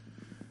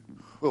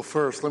Well,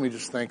 first, let me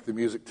just thank the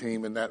music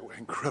team and that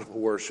incredible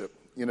worship.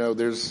 You know,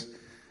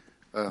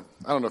 I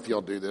don't know if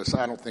y'all do this.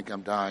 I don't think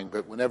I'm dying,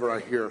 but whenever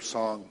I hear a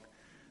song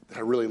that I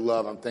really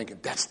love, I'm thinking,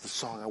 that's the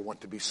song I want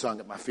to be sung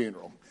at my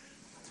funeral.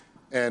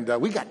 And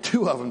we got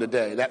two of them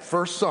today. That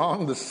first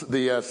song,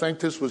 the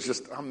Sanctus, was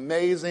just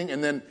amazing.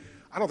 And then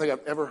I don't think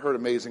I've ever heard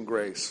Amazing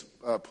Grace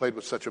played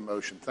with such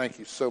emotion. Thank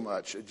you so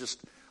much.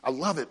 I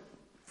love it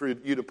for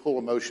you to pull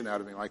emotion out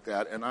of me like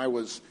that. And I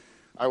was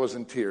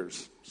in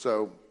tears.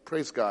 So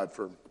praise God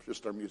for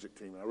just our music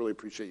team. I really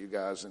appreciate you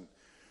guys. And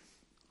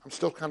I'm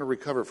still kind of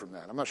recovered from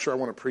that. I'm not sure I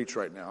want to preach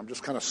right now. I'm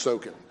just kind of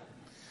soaking.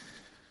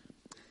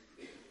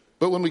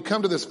 But when we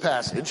come to this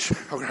passage,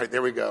 all right,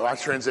 there we go. I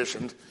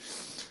transitioned.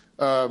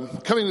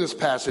 Coming to this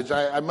passage,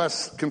 I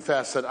must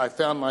confess that I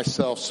found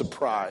myself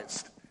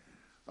surprised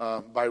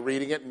by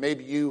reading it.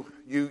 Maybe you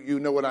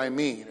know what I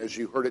mean as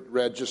you heard it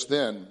read just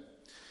then.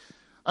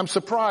 I'm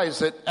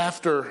surprised that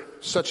after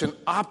such an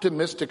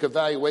optimistic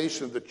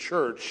evaluation of the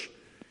church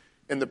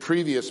in the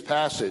previous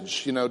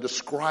passage,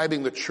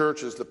 describing the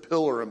church as the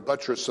pillar and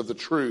buttress of the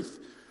truth,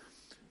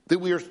 that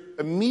we are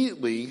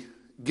immediately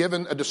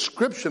given a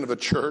description of a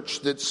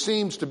church that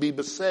seems to be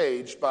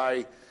besieged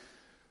by,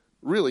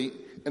 really,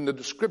 and the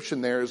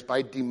description there is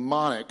by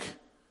demonic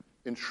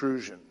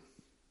intrusion.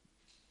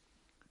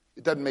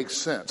 It doesn't make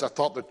sense. I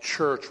thought the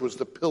church was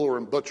the pillar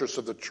and buttress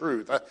of the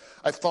truth.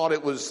 I thought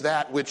it was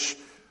that which,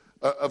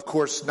 of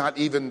course, not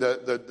even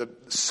the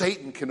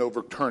Satan can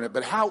overturn it.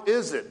 But how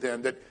is it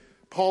then that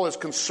Paul is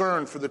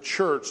concerned for the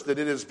church that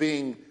it is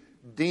being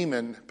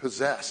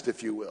demon-possessed,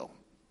 if you will?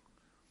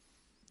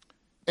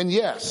 And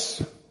yes,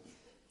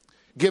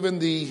 given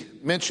the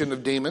mention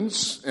of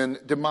demons and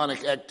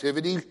demonic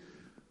activity,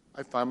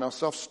 I find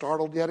myself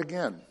startled yet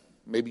again.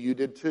 Maybe you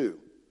did too.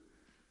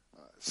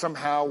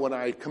 Somehow when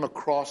I come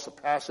across a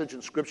passage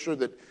in Scripture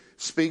that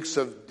speaks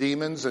of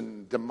demons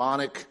and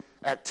demonic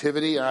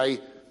activity,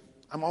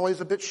 I'm always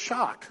a bit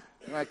shocked.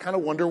 And I kind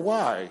of wonder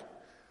why.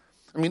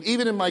 I mean,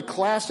 even in my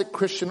classic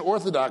Christian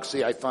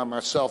orthodoxy, I find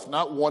myself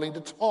not wanting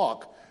to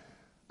talk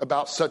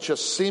about such a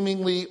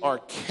seemingly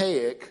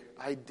archaic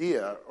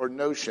idea or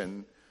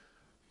notion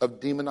of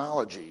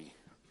demonology.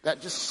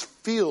 That just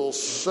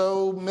feels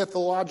so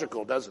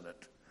mythological, doesn't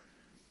it?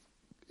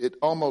 It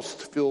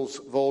almost feels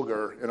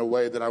vulgar in a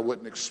way that I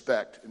wouldn't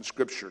expect in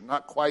Scripture.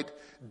 Not quite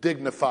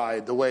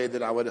dignified the way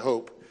that I would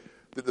hope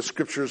that the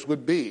Scriptures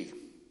would be.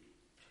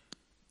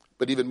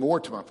 But even more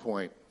to my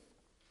point,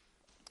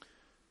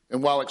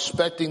 and while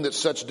expecting that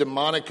such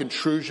demonic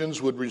intrusions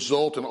would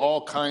result in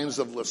all kinds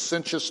of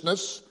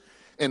licentiousness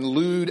and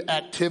lewd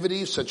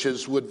activities, such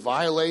as would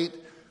violate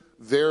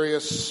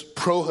various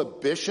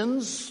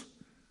prohibitions,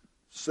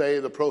 say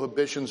the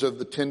prohibitions of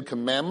the Ten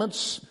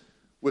Commandments,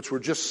 which were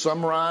just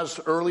summarized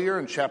earlier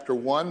in chapter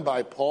 1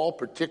 by Paul,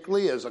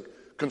 particularly as a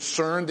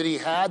concern that he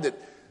had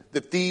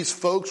that these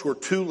folks were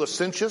too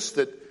licentious,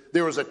 that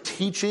there was a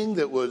teaching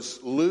that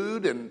was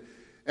lewd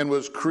and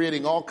was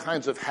creating all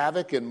kinds of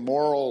havoc and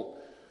moral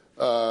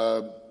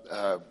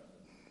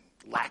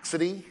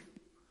laxity.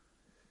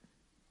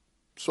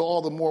 So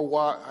all the more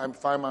why I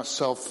find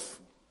myself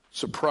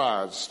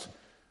surprised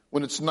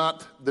when it's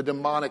not the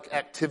demonic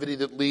activity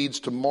that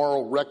leads to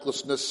moral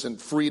recklessness and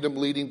freedom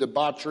leading to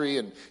debauchery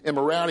and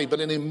immorality,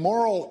 but an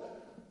immoral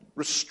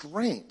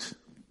restraint.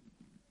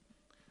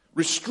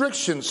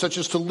 Restrictions such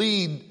as to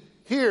lead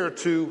here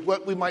to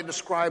what we might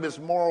describe as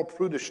moral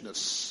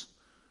prudishness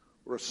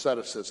or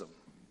asceticism.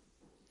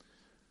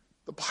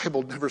 The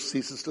Bible never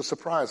ceases to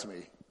surprise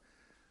me.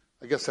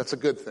 I guess that's a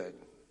good thing.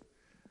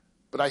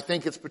 But I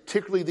think it's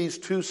particularly these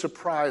two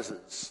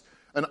surprises.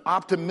 An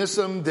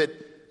optimism that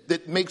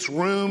makes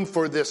room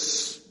for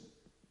this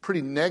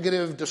pretty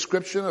negative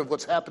description of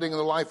what's happening in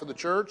the life of the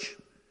church.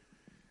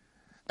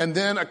 And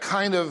then a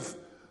kind of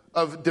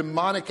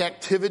demonic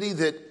activity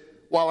that,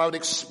 while I would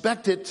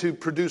expect it to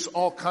produce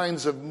all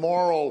kinds of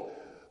moral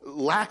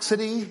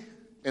laxity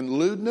and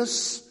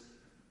lewdness,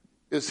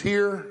 is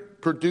here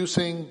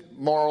producing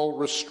moral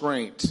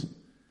restraint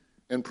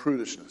and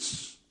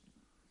prudishness.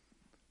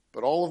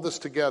 But all of this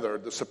together,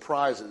 the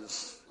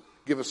surprises,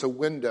 give us a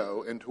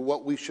window into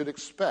what we should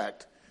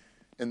expect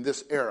in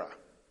this era,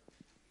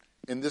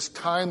 in this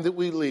time that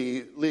we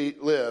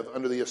live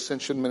under the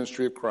ascension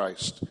ministry of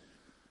Christ.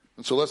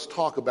 And so let's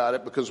talk about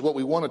it, because what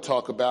we want to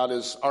talk about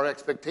is our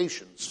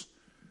expectations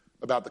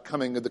about the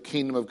coming of the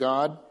kingdom of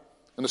God,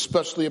 and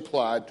especially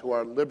applied to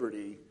our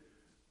liberty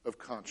of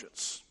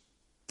conscience.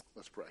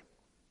 Let's pray.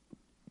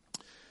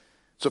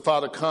 So,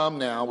 Father, come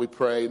now, we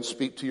pray, and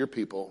speak to your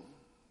people.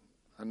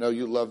 I know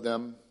you love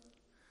them.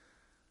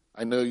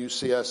 I know you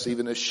see us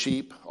even as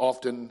sheep,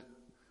 often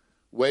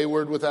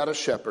wayward without a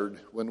shepherd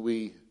when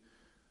we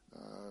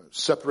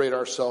separate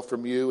ourselves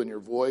from you and your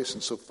voice.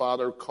 And so,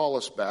 Father, call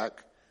us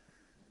back.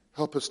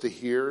 Help us to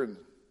hear and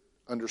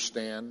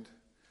understand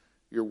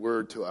your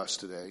word to us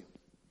today.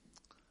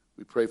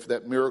 We pray for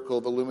that miracle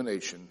of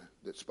illumination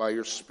that's by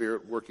your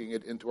Spirit working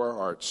it into our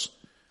hearts,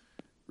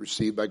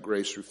 received by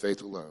grace through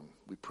faith alone.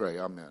 We pray,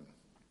 amen.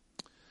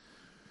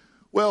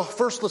 Well,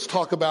 first let's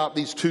talk about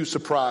these two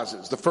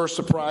surprises. The first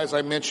surprise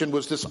I mentioned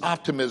was this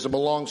optimism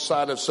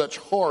alongside of such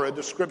horrid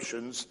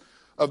descriptions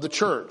of the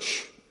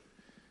church.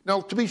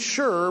 Now, to be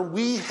sure,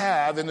 we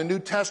have in the New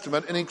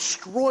Testament an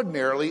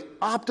extraordinarily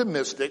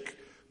optimistic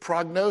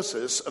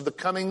prognosis of the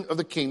coming of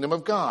the kingdom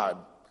of God.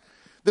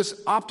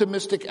 This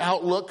optimistic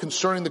outlook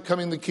concerning the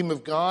coming of the kingdom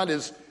of God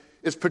is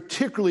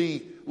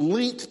particularly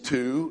linked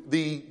to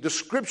the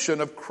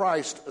description of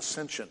Christ's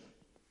ascension.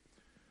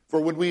 For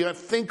when we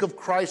think of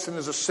Christ and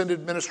his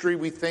ascended ministry,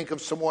 we think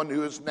of someone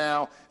who is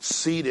now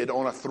seated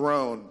on a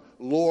throne,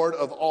 Lord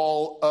of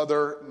all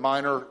other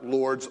minor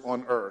lords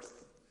on earth.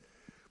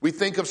 We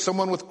think of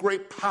someone with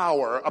great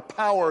power, a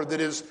power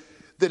that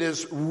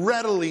is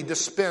readily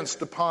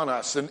dispensed upon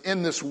us and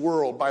in this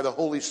world by the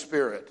Holy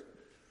Spirit.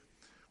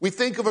 We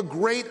think of a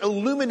great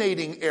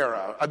illuminating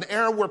era, an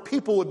era where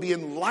people would be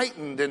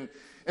enlightened,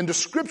 and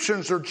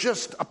descriptions are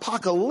just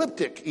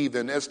apocalyptic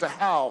even as to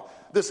how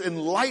this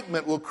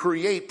enlightenment will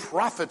create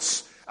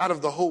prophets out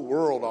of the whole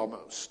world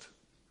almost.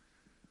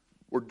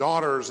 Where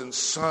daughters and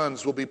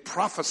sons will be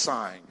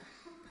prophesying,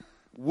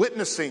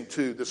 witnessing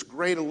to this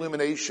great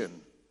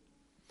illumination.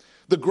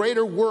 The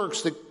greater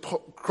works that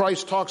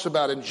Christ talks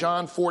about in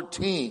John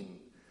 14,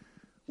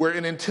 where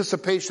in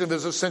anticipation of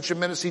his ascension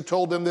ministry, he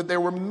told them that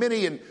there were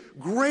many and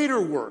greater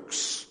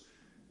works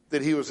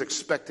that he was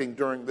expecting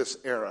during this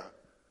era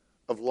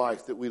of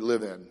life that we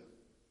live in.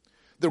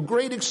 The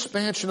great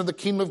expansion of the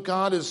kingdom of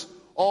God is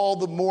all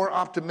the more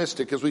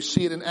optimistic as we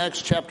see it in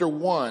Acts chapter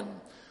 1.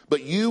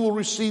 But you will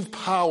receive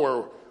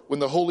power when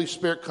the Holy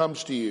Spirit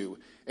comes to you,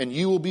 and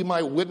you will be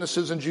my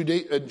witnesses in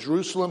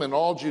Jerusalem and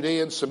all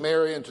Judea and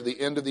Samaria and to the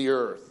end of the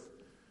earth.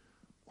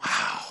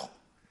 Wow,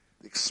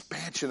 the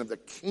expansion of the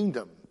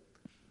kingdom.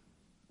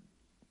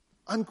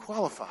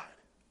 Unqualified.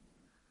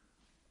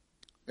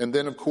 And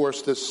then, of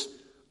course, this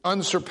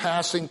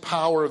unsurpassing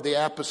power of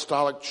the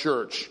apostolic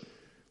church.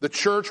 The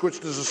church which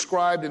is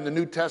described in the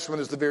New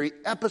Testament as the very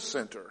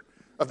epicenter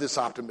of this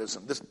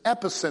optimism, this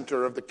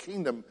epicenter of the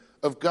kingdom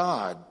of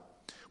God.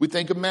 We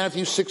think of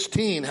Matthew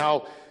 16,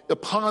 how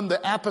upon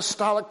the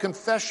apostolic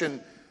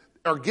confession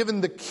are given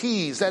the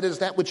keys, that is,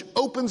 that which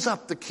opens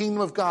up the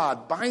kingdom of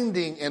God,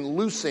 binding and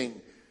loosing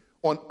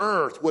on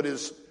earth what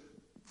is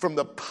from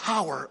the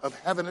power of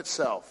heaven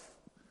itself.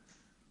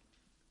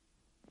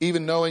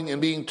 Even knowing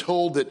and being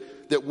told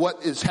that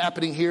what is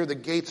happening here, the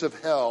gates of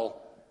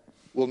hell,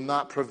 will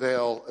not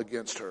prevail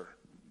against her.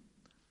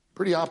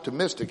 Pretty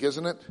optimistic,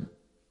 isn't it?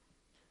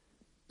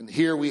 And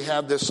here we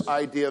have this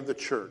idea of the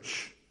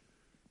church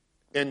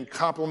in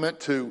complement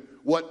to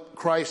what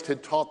Christ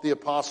had taught the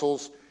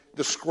apostles,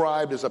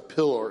 described as a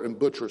pillar and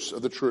buttress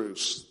of the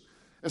truths.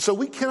 And so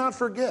we cannot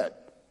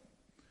forget.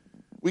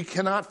 We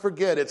cannot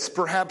forget. It's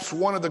perhaps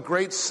one of the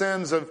great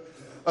sins of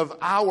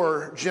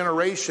our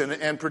generation,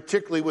 and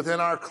particularly within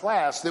our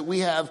class, that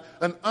we have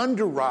an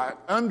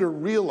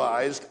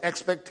under-realized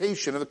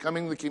expectation of the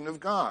coming of the kingdom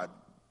of God.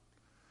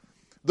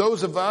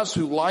 Those of us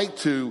who like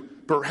to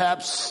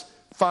perhaps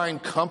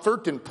find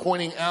comfort in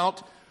pointing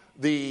out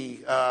the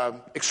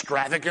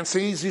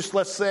extravagancies,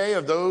 let's say,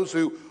 of those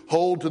who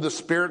hold to the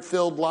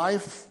Spirit-filled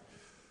life,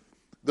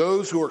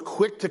 those who are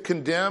quick to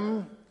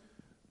condemn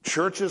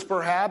churches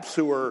perhaps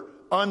who are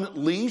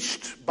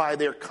unleashed by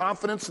their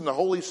confidence in the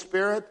Holy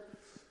Spirit,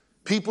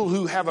 people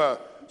who have a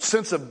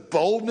sense of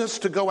boldness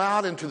to go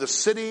out into the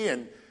city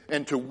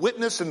and to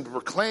witness and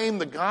proclaim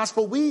the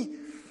gospel.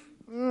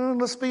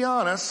 Let's be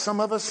honest,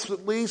 some of us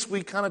at least,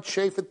 we kind of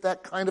chafe at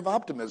that kind of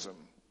optimism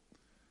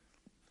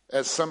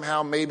as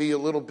somehow maybe a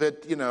little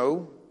bit,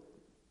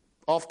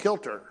 off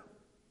kilter.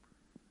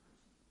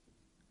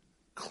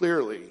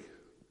 Clearly,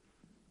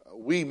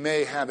 we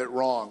may have it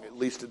wrong, at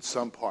least in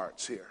some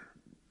parts here.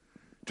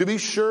 To be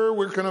sure,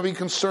 we're going to be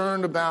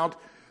concerned about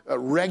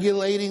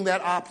regulating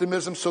that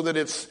optimism so that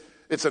it's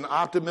an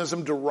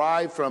optimism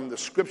derived from the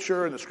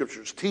Scripture and the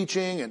Scripture's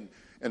teaching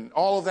and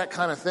all of that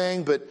kind of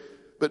thing. But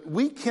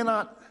we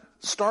cannot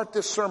start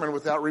this sermon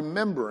without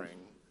remembering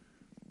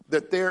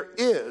that there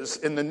is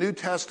in the New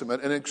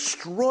Testament an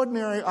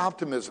extraordinary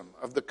optimism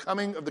of the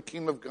coming of the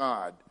kingdom of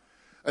God.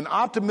 An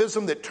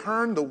optimism that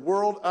turned the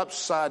world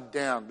upside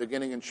down,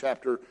 beginning in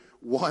chapter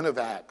 1 of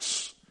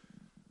Acts.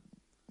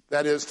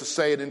 That is to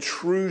say, an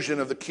intrusion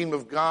of the kingdom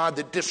of God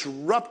that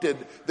disrupted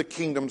the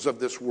kingdoms of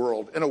this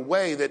world in a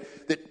way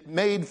that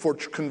made for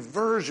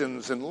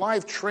conversions and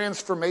life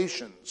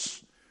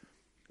transformations.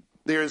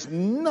 There is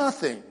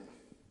nothing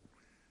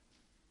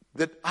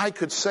that I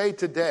could say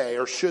today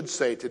or should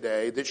say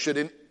today that should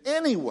in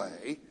any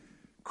way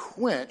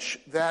quench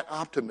that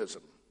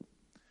optimism.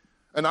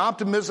 An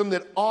optimism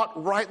that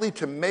ought rightly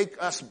to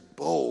make us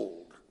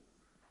bold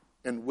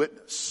and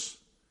witness.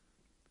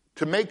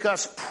 To make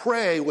us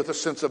pray with a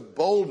sense of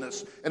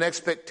boldness and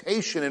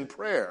expectation in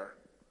prayer.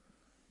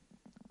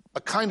 A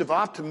kind of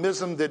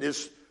optimism that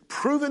is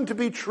proven to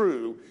be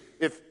true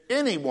if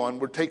anyone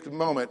would take the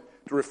moment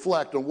to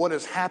reflect on what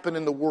has happened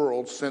in the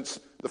world since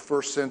the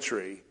first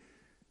century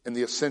and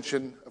the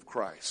ascension of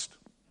Christ.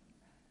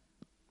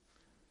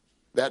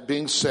 That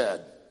being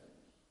said,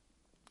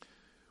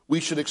 we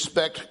should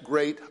expect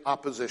great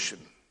opposition.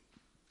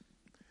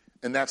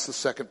 And that's the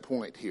second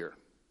point here.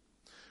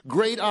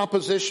 Great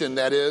opposition,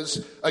 that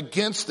is,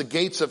 against the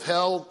gates of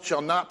hell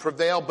shall not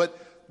prevail, but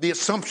the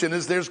assumption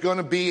is there's going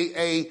to be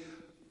a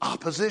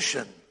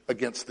opposition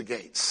against the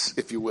gates,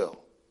 if you will.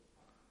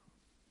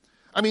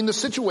 I mean, the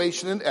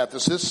situation in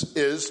Ephesus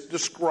is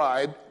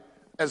described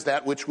as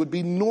that which would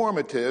be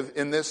normative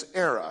in this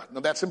era. Now,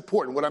 that's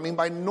important. What I mean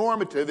by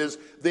normative is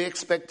the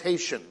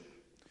expectation.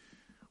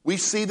 We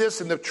see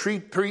this in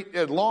the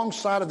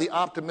alongside of the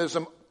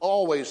optimism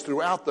always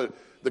throughout the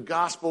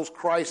Gospels.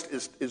 Christ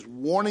is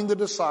warning the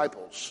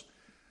disciples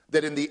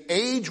that in the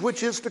age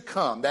which is to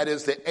come, that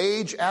is the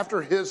age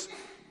after his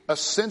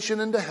ascension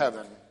into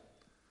heaven,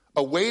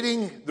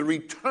 awaiting the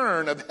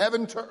return of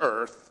heaven to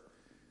earth,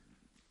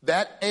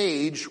 that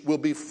age will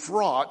be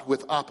fraught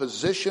with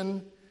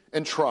opposition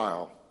and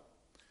trial.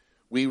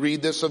 We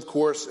read this, of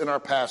course, in our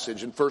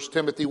passage in 1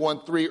 Timothy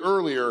 1:3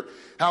 earlier,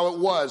 how it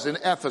was in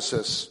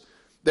Ephesus,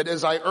 that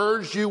as I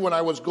urged you when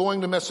I was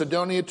going to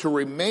Macedonia to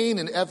remain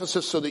in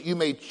Ephesus so that you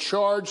may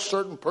charge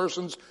certain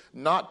persons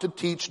not to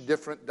teach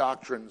different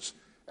doctrines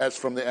as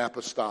from the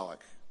apostolic.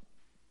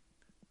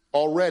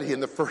 Already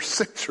in the first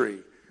century,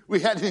 we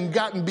hadn't even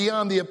gotten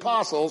beyond the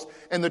apostles,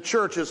 and the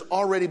church is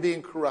already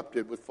being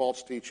corrupted with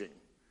false teaching.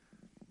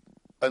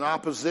 An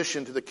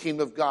opposition to the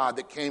kingdom of God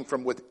that came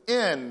from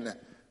within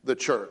the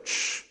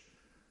church,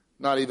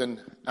 not even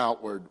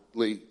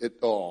outwardly at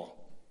all.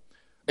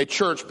 A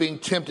church being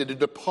tempted to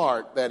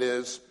depart, that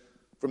is,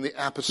 from the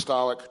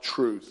apostolic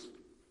truth.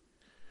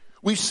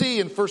 We see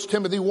in 1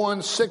 Timothy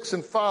 1:6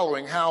 and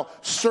following how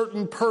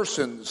certain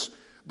persons,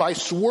 by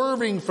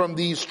swerving from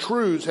these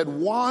truths, had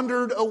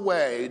wandered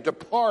away,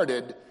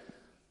 departed,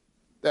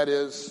 that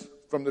is,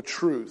 from the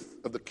truth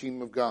of the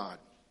kingdom of God.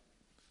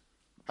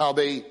 How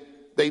they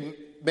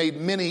made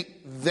many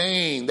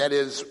vain, that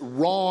is,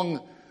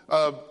 wrong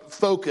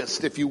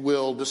focused, if you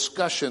will,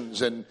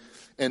 discussions and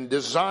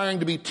desiring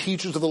to be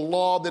teachers of the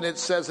law, then it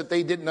says that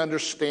they didn't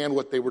understand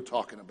what they were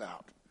talking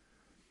about.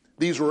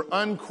 These were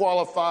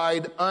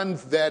unqualified,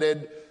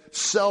 unvetted,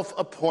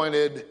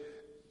 self-appointed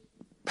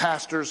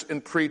pastors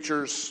and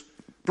preachers,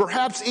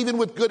 perhaps even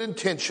with good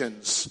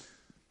intentions,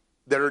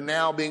 that are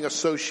now being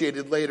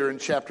associated later in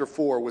chapter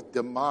 4 with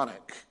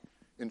demonic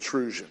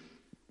intrusion.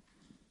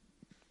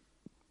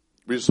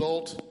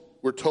 Result,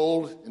 we're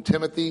told in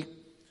Timothy,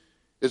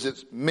 is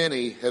that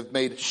many have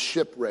made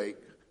shipwreck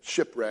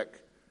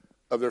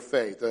of their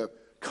faith. A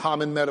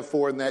common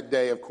metaphor in that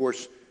day, of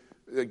course,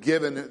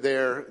 given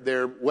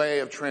their way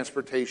of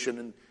transportation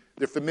and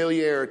their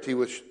familiarity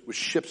with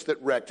ships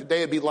that wreck.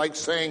 Today it'd be like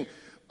saying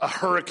a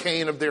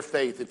hurricane of their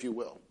faith, if you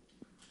will.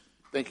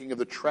 Thinking of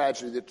the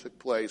tragedy that took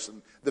place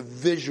and the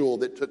visual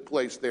that took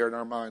place there in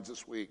our minds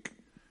this week.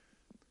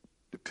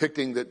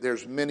 Depicting that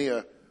there's many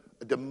a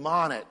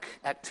demonic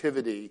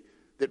activity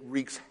that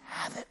wreaks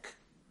havoc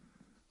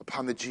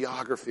upon the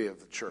geography of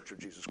the Church of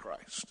Jesus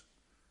Christ.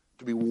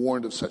 To be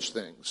warned of such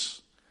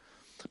things.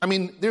 I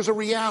mean, there's a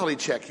reality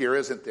check here,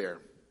 isn't there?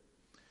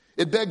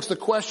 It begs the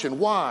question,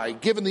 why,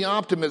 given the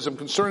optimism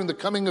concerning the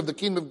coming of the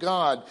kingdom of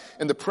God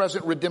and the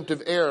present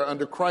redemptive era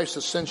under Christ's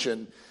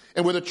ascension,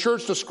 and with the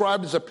church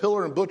described as a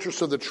pillar and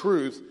buttress of the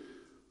truth,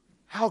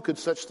 how could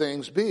such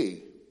things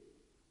be?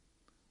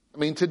 I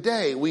mean,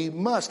 today we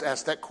must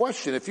ask that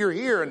question. If you're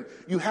here and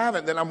you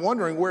haven't, then I'm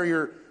wondering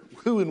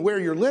who and where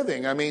you're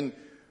living. I mean,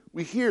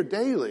 we hear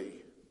daily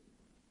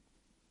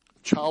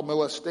child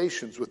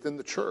molestations within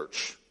the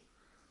church,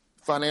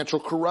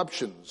 financial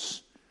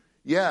corruptions.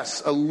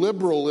 Yes, a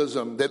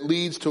liberalism that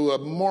leads to a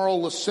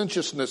moral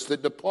licentiousness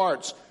that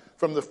departs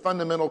from the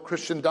fundamental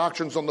Christian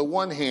doctrines on the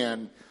one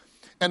hand,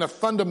 and a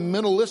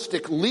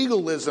fundamentalistic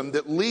legalism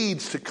that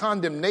leads to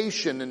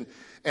condemnation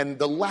and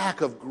the lack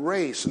of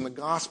grace in the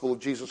gospel of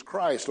Jesus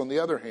Christ on the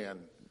other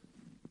hand.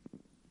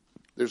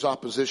 There's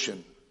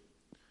opposition.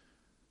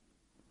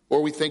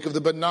 Or we think of the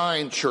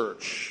benign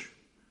church.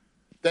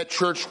 That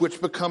church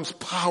which becomes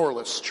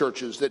powerless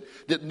churches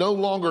that no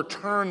longer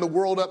turn the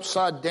world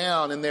upside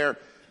down in their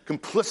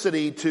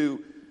complicity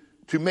to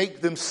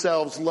make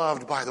themselves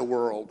loved by the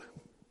world.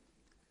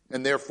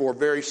 And therefore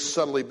very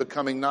subtly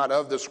becoming not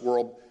of this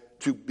world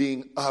to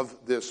being of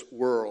this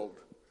world.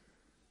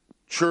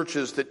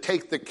 Churches that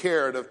take the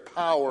carrot of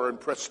power and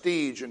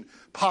prestige and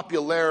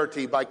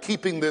popularity by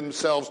keeping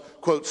themselves,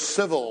 quote,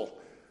 civil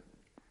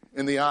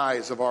in the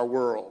eyes of our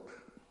world.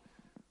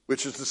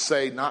 Which is to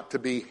say, not to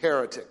be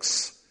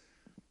heretics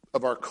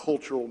of our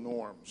cultural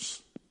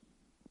norms.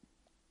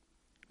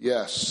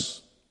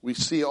 Yes, we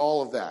see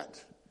all of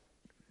that.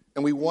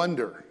 And we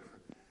wonder,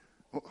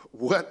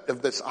 what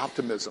of this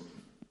optimism?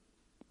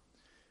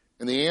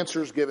 And the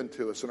answer is given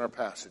to us in our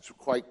passage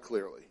quite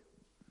clearly.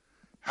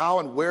 How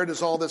and where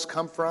does all this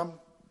come from?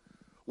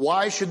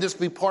 Why should this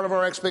be part of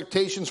our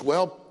expectations?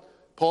 Well,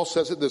 Paul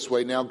says it this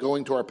way. Now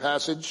going to our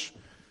passage,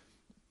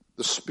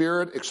 the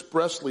Spirit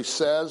expressly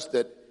says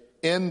that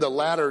in the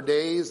latter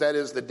days, that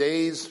is the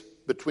days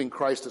between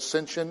Christ's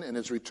ascension and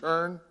his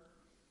return,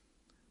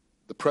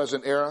 the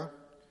present era,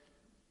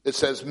 it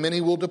says many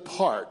will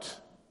depart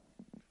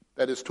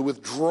That is to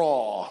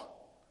withdraw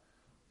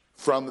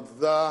from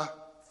the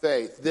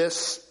faith.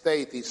 This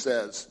faith, he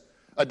says,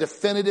 a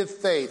definitive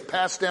faith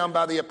passed down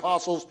by the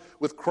apostles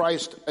with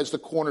Christ as the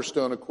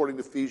cornerstone, according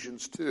to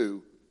Ephesians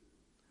 2.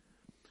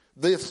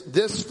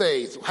 This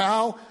faith,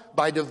 how?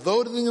 By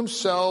devoting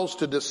themselves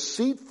to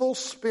deceitful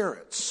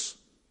spirits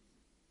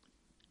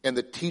and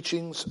the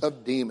teachings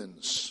of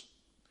demons.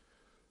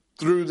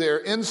 Through their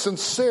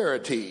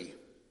insincerity,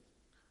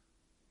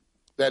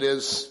 that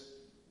is,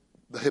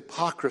 the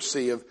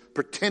hypocrisy of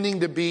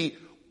pretending to be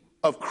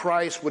of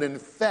Christ would in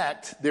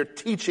fact, their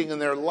teaching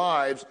and their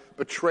lives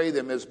betray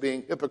them as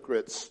being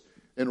hypocrites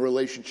in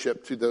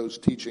relationship to those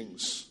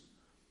teachings.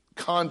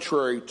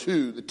 Contrary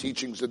to the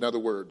teachings, in other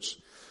words.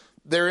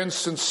 Their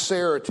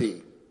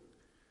insincerity.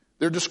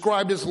 They're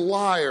described as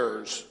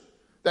liars.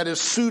 That is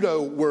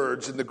pseudo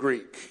words in the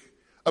Greek.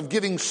 Of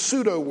giving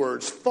pseudo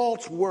words,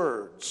 false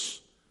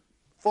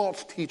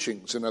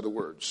teachings, in other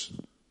words.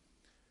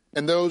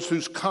 And those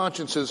whose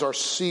consciences are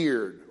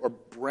seared or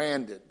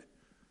branded,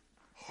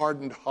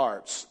 hardened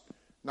hearts,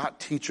 not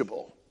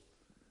teachable,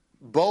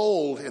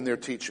 bold in their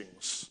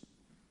teachings,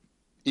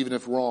 even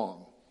if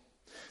wrong.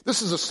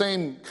 This is the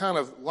same kind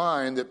of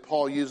line that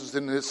Paul uses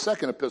in his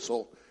second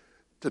epistle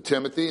to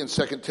Timothy in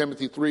 2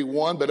 Timothy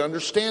 3:1. But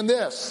understand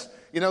this.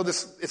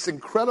 It's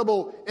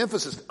incredible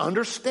emphasis.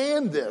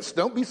 Understand this.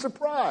 Don't be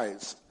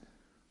surprised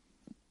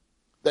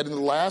that in the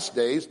last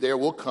days there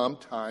will come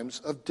times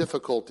of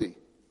difficulty.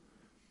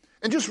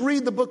 And just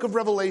read the book of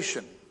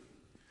Revelation.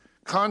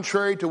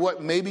 Contrary to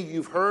what maybe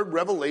you've heard,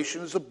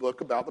 Revelation is a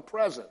book about the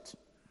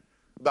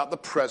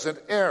present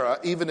era,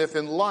 even if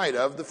in light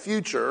of the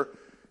future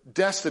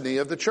destiny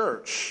of the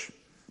church.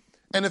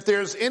 And if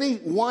there's any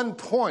one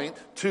point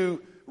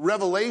to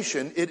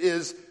Revelation, it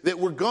is that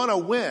we're going to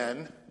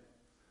win,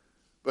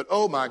 but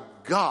oh my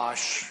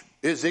gosh,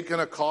 is it going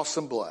to cost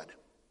some blood?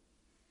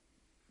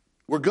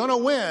 We're going to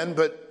win,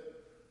 but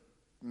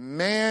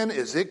man,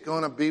 is it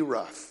going to be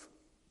rough.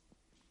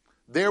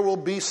 There will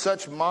be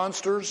such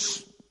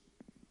monsters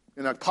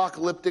in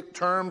apocalyptic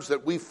terms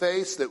that we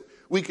face that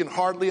we can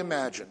hardly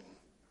imagine.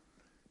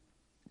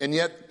 And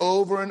yet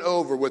over and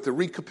over with the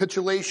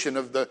recapitulation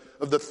of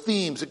the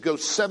themes, it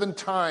goes 7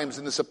 times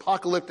in this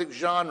apocalyptic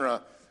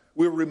genre,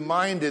 we're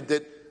reminded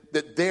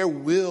that there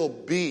will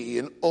be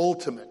an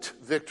ultimate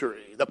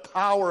victory. The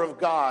power of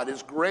God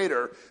is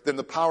greater than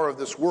the power of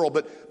this world,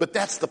 but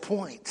that's the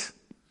point.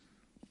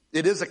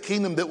 It is a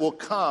kingdom that will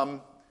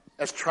come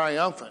as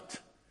triumphant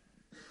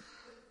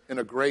in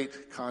a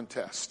great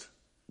contest.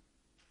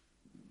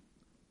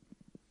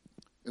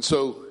 And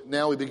so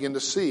now we begin to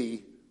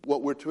see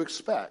what we're to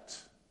expect.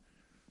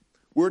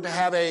 We're to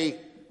have a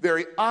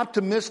very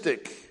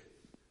optimistic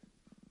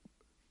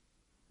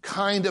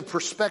kind of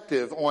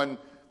perspective on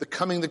the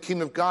coming of the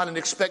kingdom of God and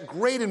expect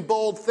great and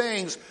bold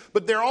things,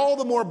 but they're all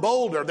the more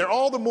bolder, they're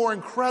all the more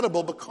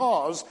incredible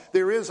because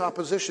there is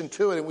opposition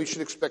to it, and we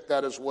should expect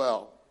that as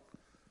well.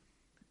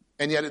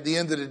 And yet at the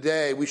end of the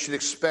day, we should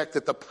expect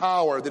that the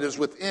power that is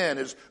within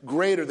is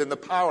greater than the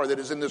power that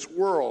is in this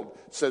world,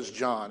 says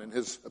John in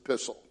his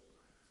epistle.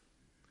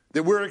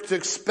 That we're to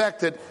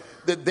expect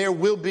that there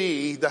will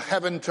be the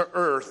heaven to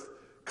earth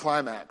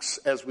climax,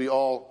 as we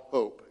all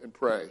hope and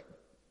pray.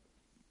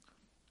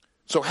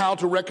 So how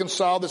to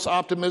reconcile this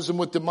optimism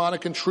with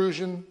demonic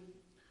intrusion?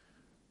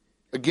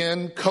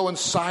 Again,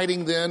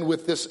 coinciding then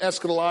with this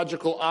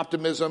eschatological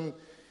optimism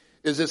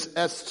is this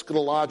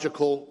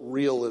eschatological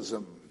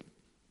realism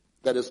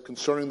that is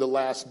concerning the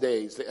last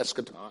days, the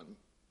eschaton.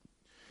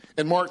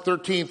 In Mark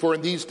 13, for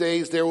in these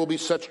days there will be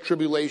such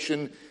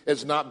tribulation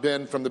as not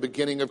been from the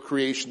beginning of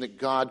creation that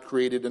God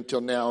created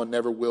until now and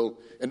never will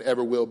and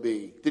ever will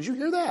be. Did you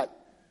hear that?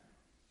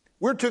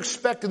 We're to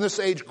expect in this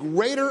age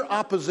greater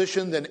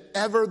opposition than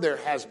ever there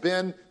has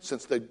been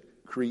since the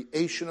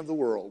creation of the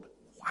world.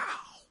 Wow.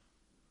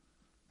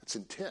 That's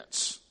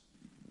intense.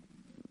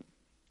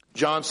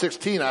 John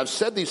 16, I've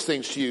said these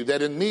things to you,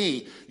 that in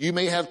me you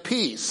may have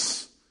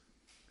peace.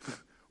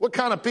 What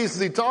kind of peace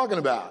is he talking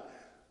about?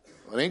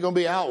 Well, it ain't going to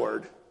be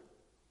outward.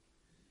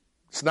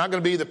 It's not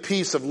going to be the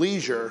peace of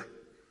leisure.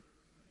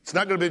 It's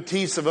not going to be the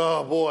peace of,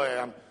 oh boy,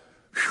 I'm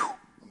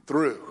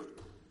through.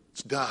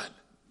 It's done.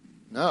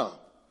 No.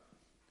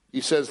 He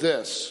says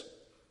this,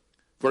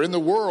 for in the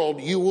world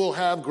you will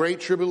have great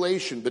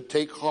tribulation, but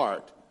take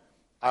heart,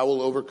 I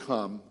will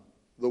overcome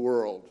the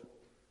world.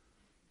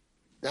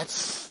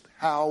 That's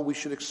how we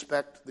should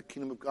expect the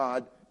kingdom of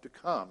God to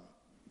come.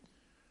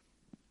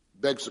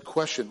 Begs the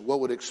question, what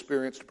would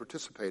experience to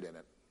participate in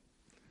it?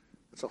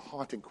 That's a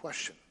haunting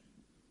question.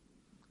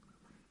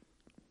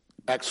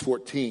 Acts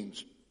 14.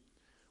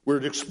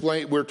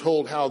 We're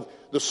told how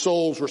the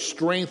souls were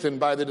strengthened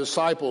by the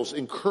disciples,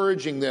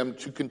 encouraging them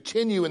to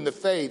continue in the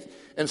faith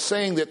and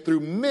saying that through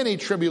many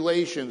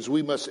tribulations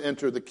we must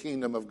enter the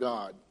kingdom of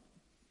God.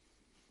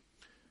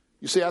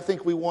 You see, I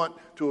think we want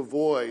to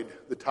avoid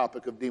the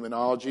topic of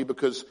demonology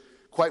because,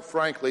 quite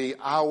frankly,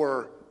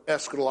 our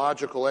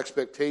eschatological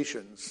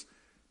expectations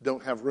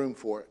don't have room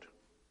for it.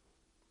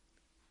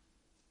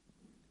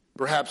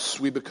 Perhaps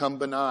we become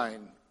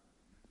benign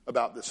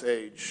about this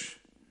age.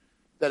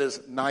 that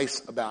is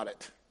nice about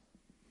it.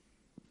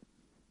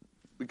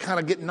 We kind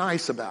of get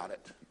nice about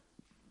it.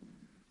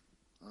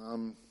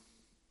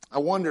 I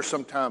wonder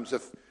sometimes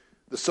if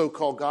the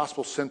so-called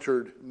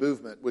gospel-centered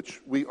movement, which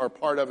we are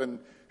part of and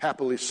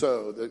happily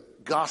so, the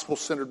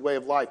gospel-centered way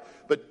of life,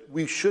 but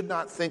we should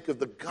not think of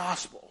the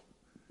gospel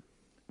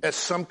as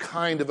some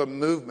kind of a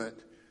movement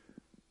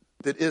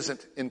that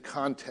isn't in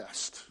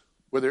contest,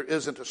 where there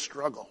isn't a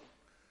struggle,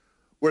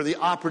 where the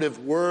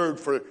operative word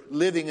for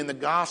living in the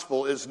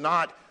gospel is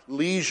not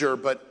leisure,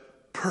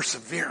 but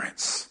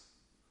perseverance.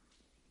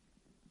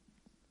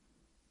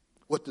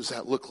 What does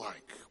that look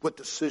like? What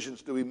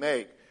decisions do we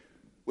make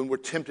when we're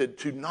tempted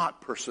to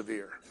not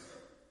persevere?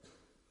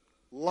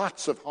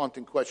 Lots of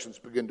haunting questions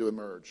begin to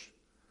emerge.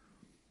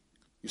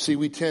 You see,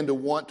 we tend to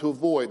want to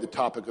avoid the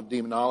topic of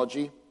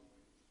demonology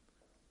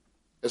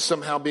as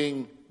somehow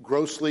being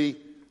grossly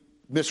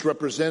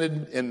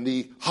misrepresented in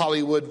the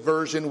Hollywood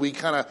version. We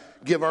kind of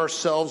give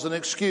ourselves an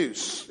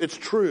excuse. It's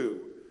true.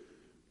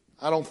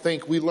 I don't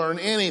think we learn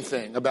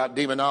anything about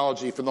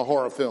demonology from the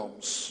horror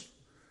films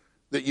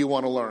that you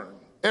want to learn.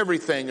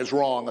 Everything is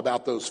wrong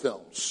about those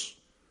films.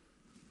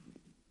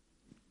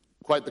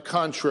 Quite the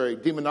contrary,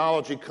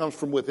 demonology comes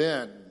from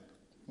within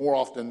more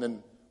often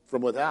than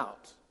from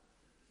without.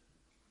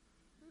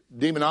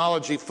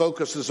 Demonology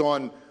focuses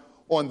on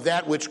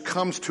that which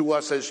comes to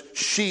us as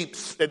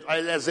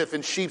as if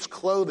in sheep's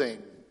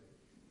clothing.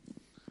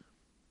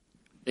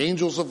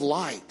 Angels of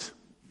light.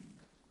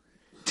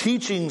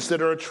 Teachings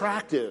that are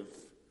attractive.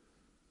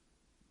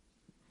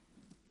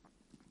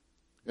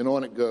 And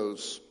on it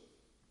goes.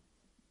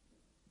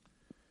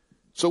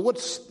 So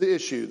what's the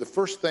issue? The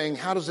first thing,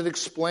 how does it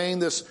explain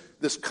this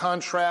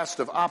contrast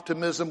of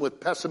optimism with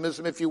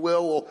pessimism, if you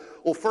will?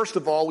 Well, first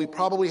of all, we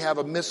probably have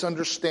a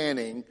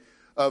misunderstanding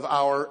of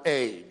our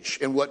age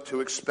and what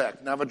to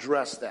expect. And I've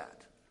addressed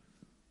that.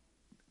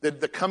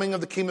 The coming of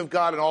the kingdom of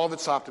God and all of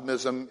its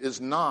optimism is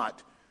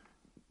not,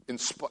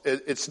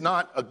 it's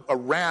not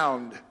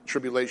around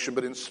tribulation,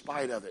 but in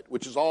spite of it,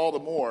 which is all the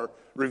more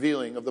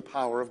revealing of the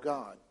power of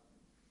God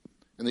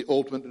and the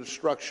ultimate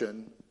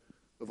destruction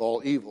of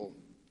all evil.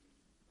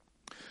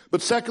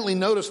 But secondly,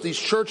 notice these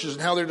churches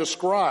and how they're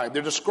described.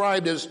 They're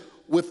described as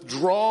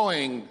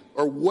withdrawing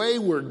or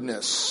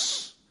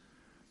waywardness.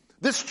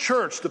 This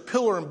church, the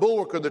pillar and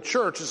bulwark of the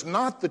church, is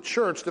not the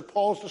church that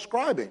Paul's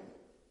describing.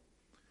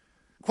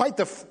 Quite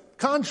the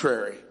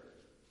contrary.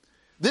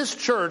 This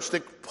church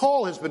that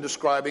Paul has been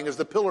describing as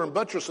the pillar and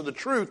buttress of the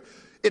truth,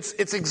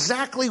 it's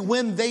exactly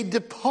when they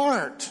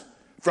depart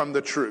from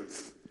the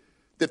truth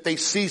that they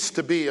cease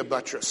to be a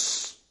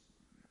buttress.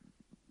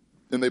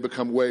 And they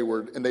become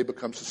wayward and they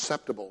become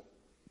susceptible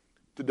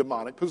to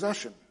demonic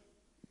possession.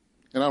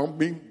 And I don't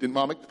mean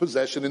demonic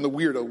possession in the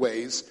weirdo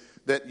ways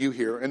that you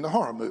hear in the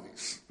horror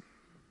movies.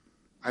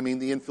 I mean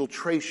the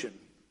infiltration,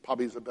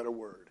 probably is a better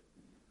word.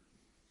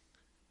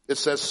 It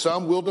says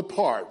some will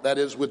depart, that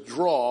is,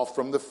 withdraw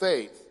from the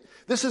faith.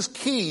 This is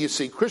key, you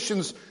see.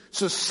 Christians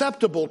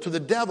susceptible to the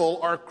devil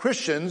are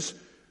Christians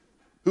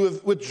who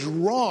have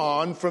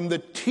withdrawn from the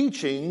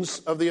teachings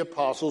of the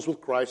apostles with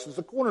Christ as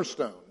the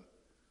cornerstone.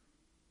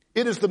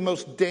 It is the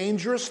most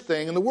dangerous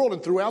thing in the world.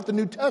 And throughout the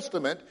New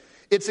Testament,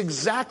 it's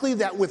exactly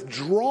that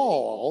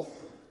withdrawal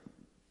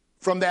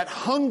from that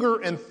hunger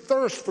and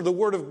thirst for the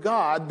Word of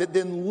God that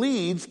then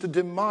leads to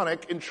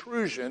demonic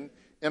intrusion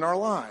in our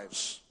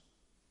lives.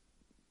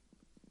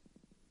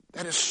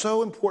 That is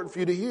so important for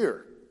you to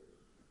hear.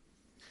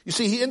 You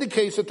see, he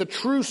indicates that the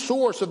true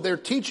source of their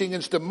teaching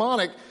is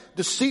demonic,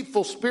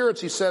 deceitful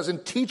spirits, he says,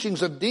 and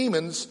teachings of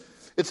demons.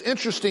 It's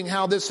interesting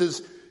how this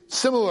is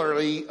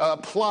similarly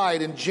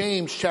applied in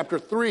James chapter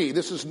 3.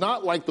 This is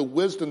not like the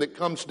wisdom that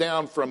comes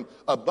down from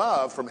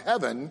above, from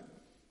heaven,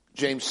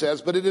 James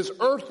says, but it is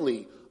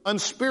earthly,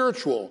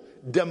 unspiritual,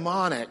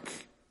 demonic.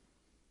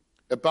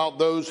 About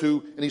those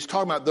who, and he's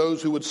talking about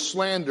those who would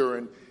slander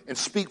and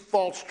speak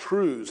false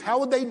truths. How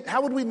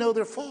would we know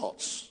they're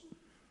false?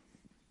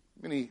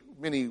 A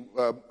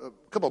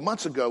couple of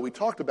months ago, we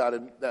talked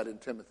about that in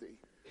Timothy.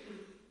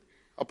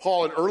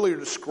 Paul had earlier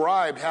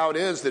described how it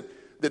is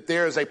that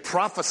there is a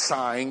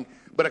prophesying,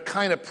 but a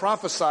kind of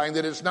prophesying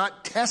that is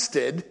not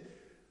tested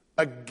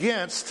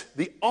against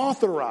the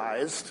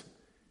authorized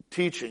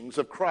teachings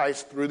of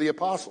Christ through the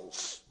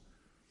apostles.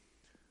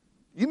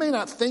 You may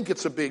not think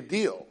it's a big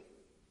deal,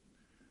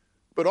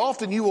 but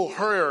often you will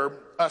hear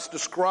us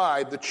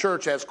describe the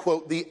church as,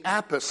 quote, the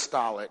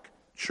apostolic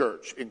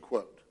church, end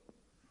quote.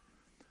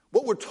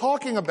 What we're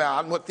talking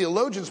about and what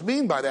theologians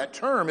mean by that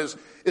term is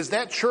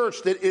that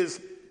church that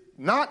is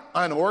not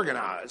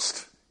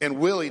unorganized and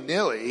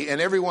willy-nilly and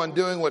everyone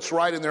doing what's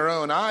right in their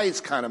own eyes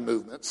kind of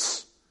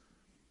movements.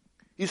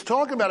 He's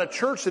talking about a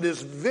church that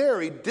is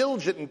very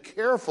diligent and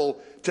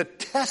careful to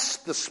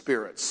test the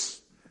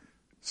spirits,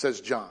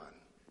 says John.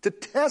 To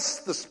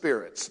test the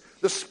spirits.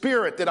 The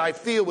spirit that I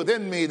feel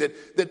within me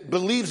that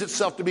believes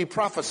itself to be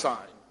prophesying.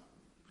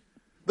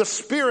 The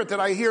spirit that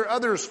I hear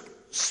others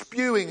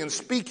spewing and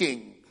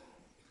speaking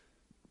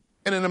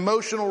in an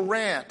emotional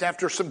rant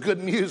after some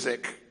good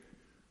music.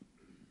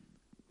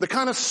 The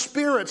kind of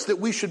spirits that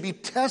we should be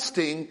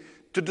testing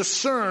to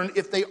discern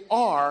if they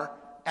are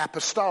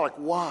apostolic.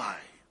 Why?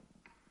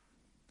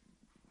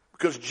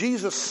 Because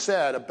Jesus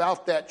said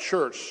about that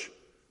church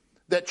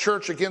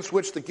against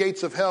which the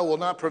gates of hell will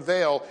not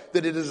prevail,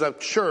 that it is a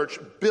church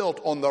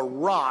built on the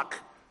rock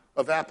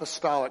of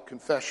apostolic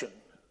confession,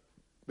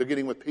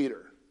 beginning with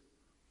Peter.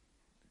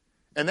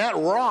 And that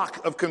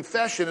rock of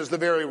confession is the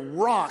very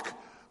rock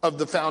of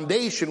the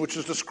foundation which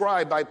is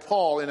described by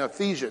Paul in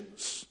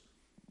Ephesians,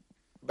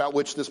 about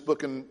which this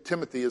book in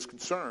Timothy is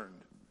concerned.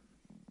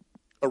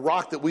 A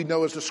rock that we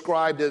know is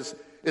described as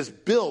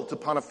built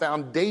upon a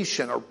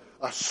foundation, or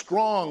a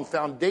strong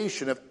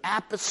foundation of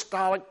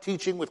apostolic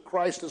teaching with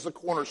Christ as the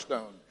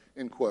cornerstone,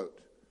 end quote.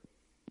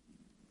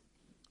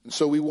 And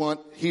so we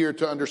want here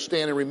to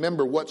understand and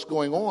remember what's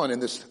going on in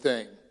this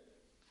thing.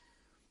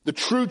 The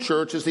true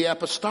church is the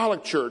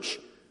apostolic church,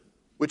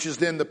 which is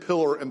then the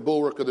pillar and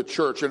bulwark of the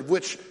church, and of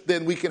which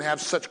then we can have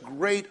such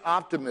great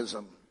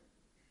optimism.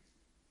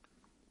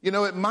 You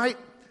know, it might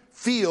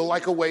feel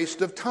like a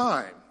waste of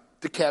time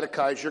to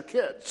catechize your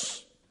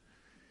kids.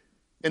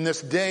 In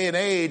this day and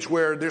age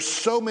where there's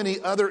so many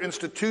other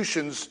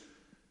institutions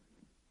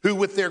who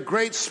with their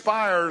great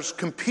spires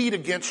compete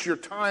against your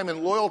time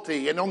and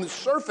loyalty. And on the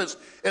surface,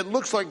 it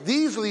looks like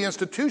these are the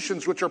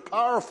institutions which are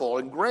powerful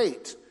and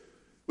great,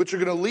 which are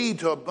going to lead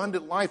to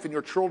abundant life in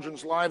your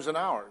children's lives and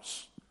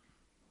ours.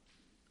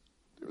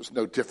 There was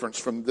no difference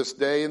from this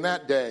day and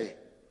that day.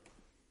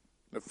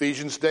 In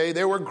Ephesians' day,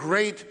 there were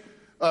great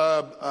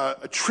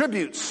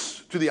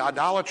tributes to the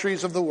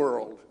idolatries of the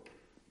world.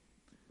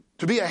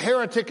 To be a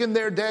heretic in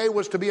their day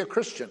was to be a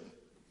Christian.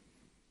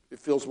 It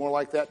feels more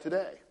like that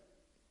today.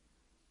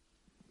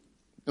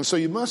 And so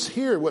you must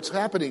hear what's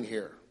happening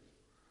here.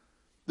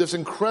 This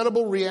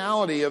incredible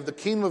reality of the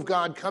kingdom of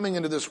God coming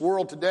into this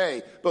world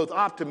today, both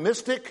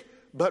optimistic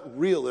but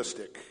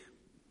realistic.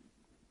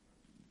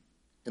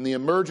 In the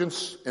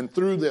emergence and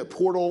through the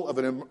portal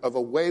of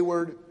a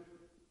wayward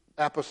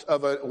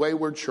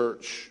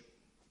church.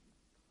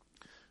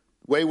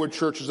 Wayward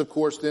churches, of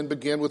course, then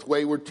begin with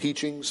wayward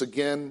teachings,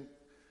 again,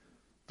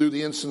 through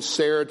the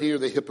insincerity or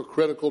the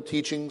hypocritical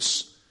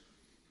teachings.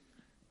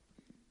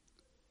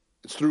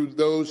 It's through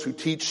those who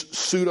teach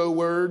pseudo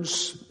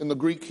words in the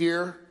Greek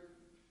here.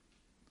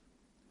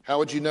 How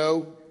would you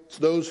know? It's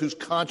those whose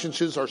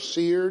consciences are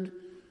seared,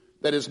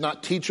 that is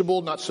not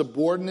teachable, not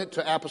subordinate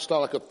to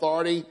apostolic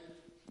authority,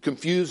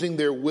 confusing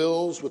their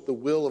wills with the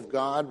will of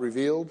God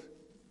revealed.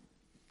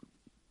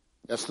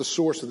 That's the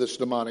source of this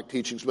demonic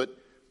teachings. But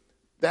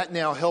that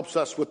now helps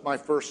us with my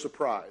first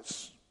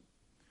surprise.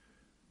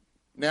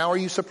 Now are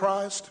you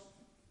surprised?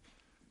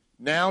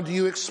 Now do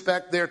you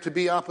expect there to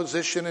be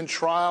opposition and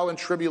trial and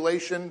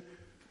tribulation?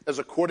 As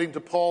according to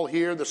Paul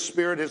here, the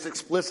Spirit has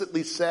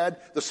explicitly said,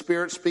 the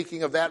Spirit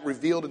speaking of that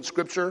revealed in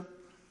Scripture,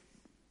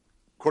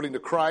 according to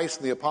Christ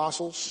and the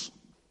apostles.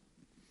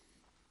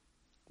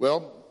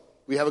 Well,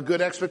 we have a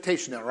good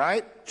expectation now,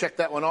 right? Check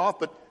that one off,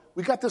 but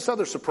we got this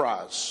other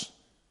surprise.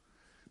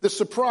 This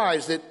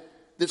surprise that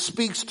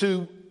speaks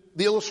to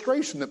the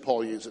illustration that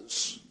Paul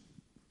uses.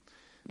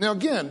 Now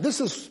again,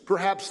 this is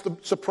perhaps the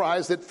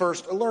surprise that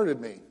first alerted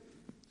me.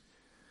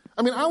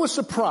 I mean, I was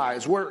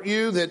surprised, weren't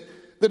you, that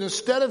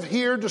instead of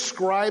here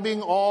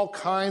describing all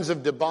kinds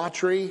of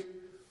debauchery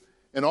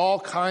and all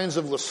kinds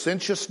of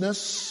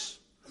licentiousness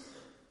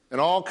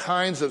and all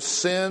kinds of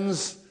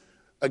sins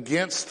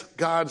against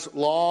God's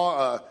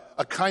law,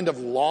 a kind of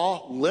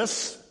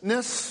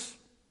lawlessness,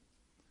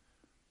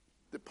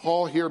 that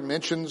Paul here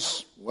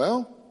mentions,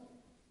 well,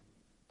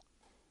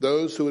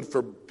 those who would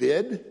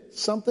forbid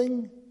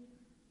something,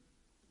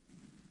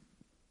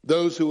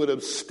 those who would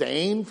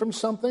abstain from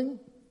something,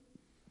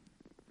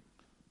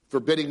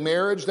 forbidding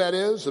marriage, that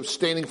is,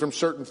 abstaining from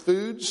certain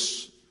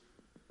foods.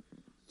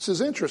 This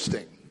is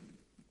interesting.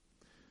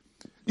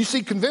 You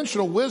see,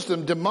 conventional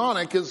wisdom,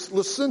 demonic, is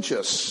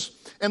licentious.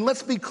 And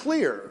let's be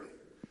clear,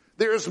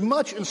 there is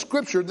much in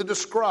Scripture that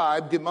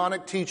describe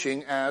demonic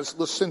teaching as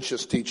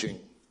licentious teaching.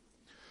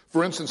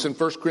 For instance, in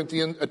 1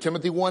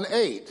 Timothy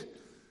 1:8,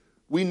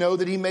 we know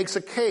that he makes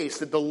a case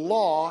that the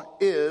law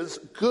is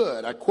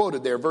good. I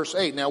quoted there, verse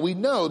 8. Now, we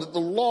know that the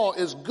law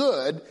is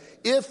good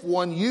if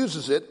one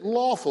uses it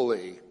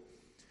lawfully.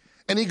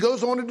 And he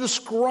goes on to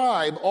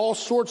describe all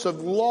sorts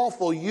of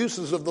lawful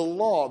uses of the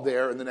law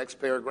there in the next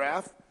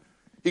paragraph.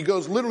 He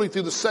goes literally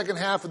through the second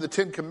half of the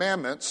Ten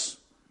Commandments.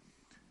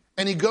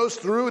 And he goes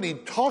through and he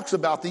talks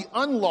about the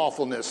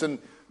unlawfulness and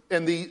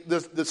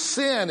the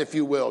sin, if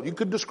you will. You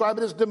could describe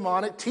it as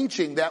demonic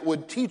teaching that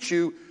would teach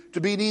you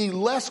to be any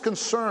less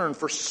concerned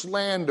for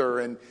slander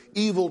and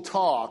evil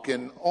talk,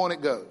 and on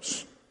it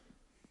goes.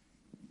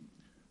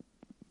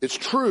 It's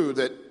true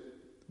that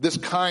this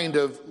kind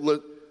of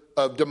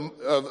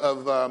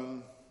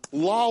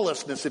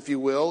lawlessness, if you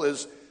will,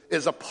 is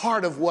a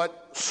part of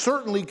what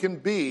certainly can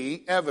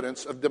be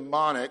evidence of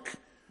demonic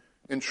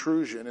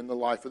intrusion in the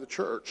life of the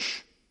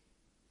church,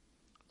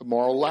 a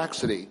moral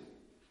laxity.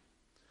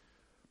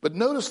 But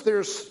notice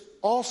there's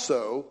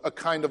also a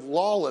kind of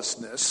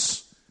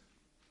lawlessness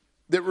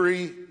that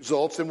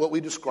results in what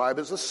we describe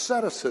as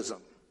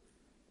asceticism.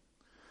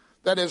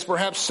 That is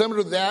perhaps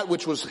similar to that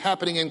which was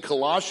happening in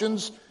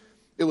Colossians.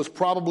 It was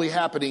probably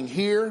happening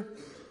here.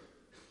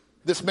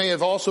 This may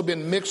have also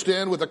been mixed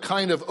in with a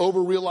kind of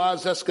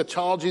over-realized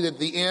eschatology that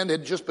the end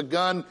had just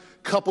begun,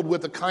 coupled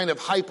with a kind of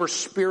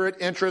hyper-spirit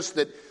interest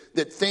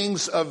that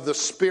things of the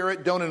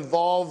spirit don't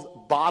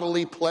involve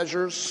bodily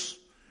pleasures,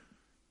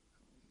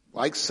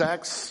 like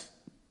sex,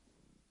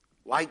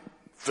 like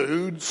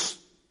foods.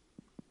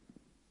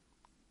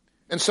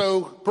 And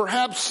so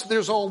perhaps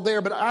there's all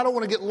there, but I don't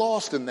want to get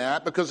lost in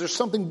that because there's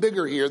something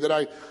bigger here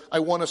that I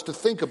want us to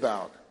think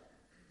about.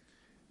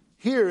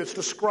 Here it's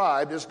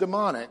described as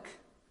demonic,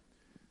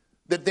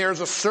 that there's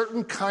a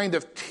certain kind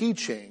of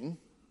teaching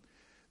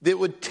that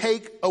would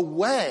take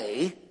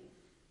away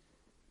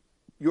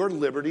your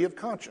liberty of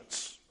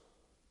conscience.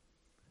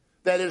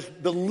 That is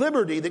the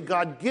liberty that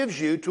God gives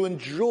you to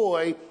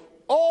enjoy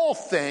all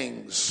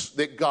things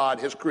that God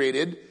has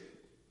created,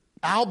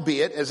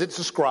 albeit, as it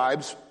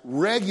describes,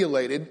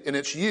 regulated in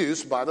its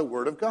use by the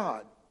Word of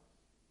God.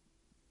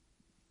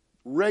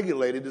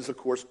 Regulated is, of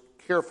course,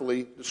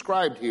 carefully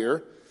described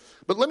here.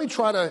 But let me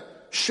try to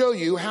show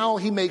you how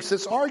he makes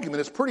this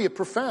argument. It's pretty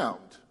profound.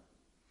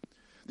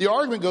 The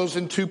argument goes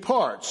in two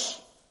parts.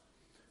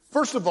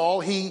 First of all,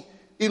 he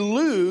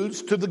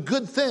alludes to the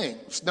good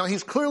things. Now,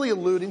 he's clearly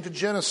alluding to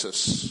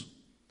Genesis.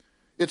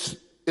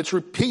 It's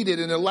repeated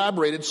and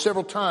elaborated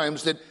several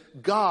times that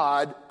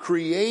God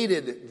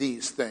created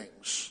these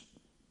things.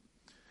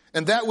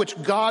 And that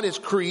which God has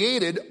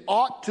created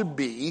ought to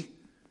be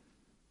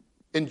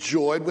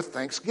enjoyed with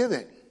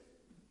thanksgiving.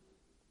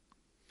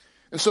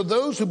 And so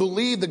those who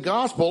believe the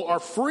gospel are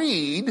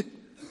freed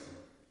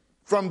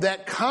from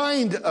that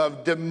kind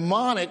of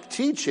demonic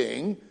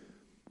teaching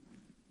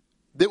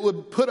that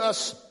would put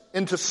us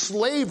into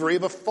slavery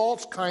of a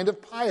false kind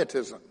of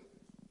pietism.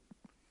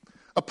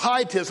 A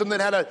pietism that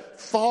had a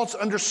false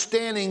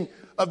understanding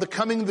of the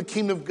coming of the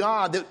kingdom of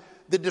God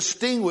that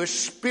distinguished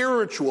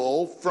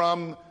spiritual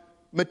from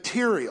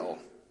material.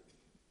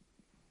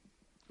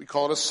 We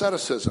call it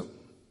asceticism.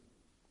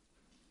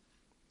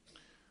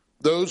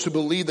 Those who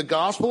believe the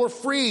gospel are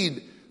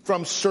freed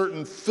from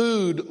certain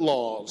food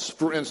laws,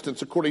 for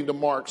instance, according to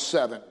Mark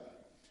 7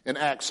 and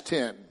Acts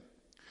 10.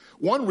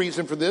 One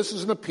reason for this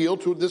is an appeal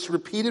to this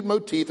repeated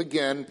motif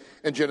again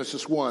in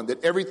Genesis 1,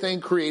 that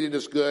everything created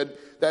is good.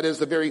 That is,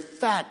 the very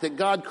fact that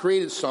God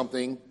created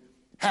something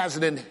has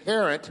an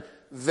inherent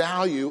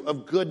value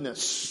of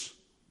goodness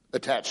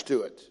attached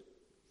to it.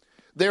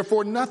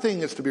 Therefore, nothing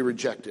is to be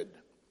rejected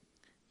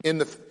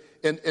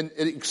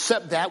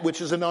except that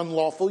which is an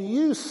unlawful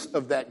use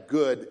of that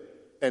good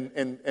and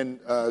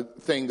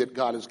thing that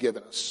God has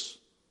given us.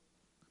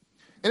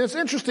 And it's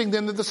interesting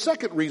then that the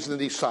second reason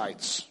that he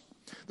cites,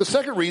 the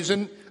second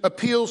reason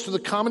appeals to the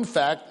common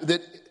fact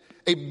that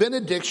a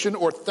benediction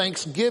or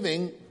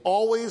thanksgiving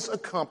always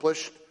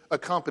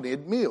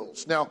accompanied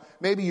meals. Now,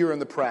 maybe you're in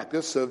the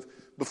practice of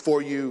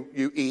before you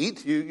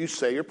eat, you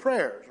say your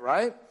prayers,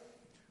 right?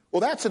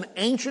 Well, that's an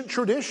ancient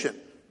tradition,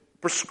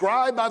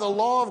 prescribed by the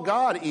law of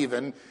God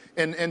even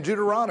in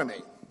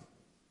Deuteronomy.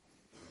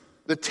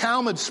 The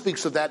Talmud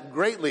speaks of that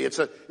greatly. It's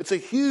a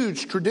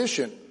huge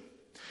tradition.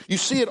 You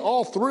see it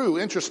all through,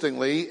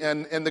 interestingly,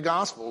 in the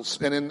Gospels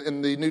and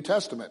in the New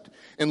Testament.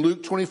 In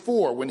Luke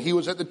 24, when he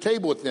was at the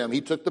table with them,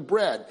 he took the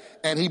bread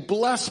and he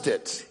blessed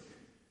it.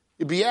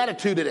 He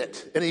beatituded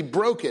it and he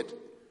broke it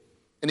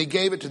and he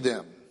gave it to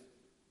them.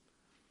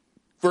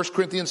 1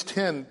 Corinthians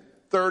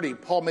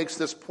 10:30, Paul makes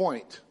this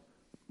point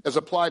as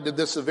applied to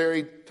this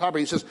very topic.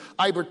 He says,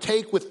 I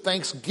partake with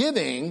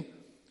thanksgiving.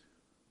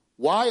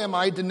 Why am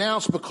I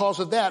denounced because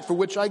of that for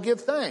which I give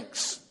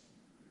thanks?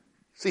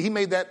 See, he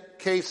made that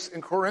case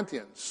in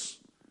Corinthians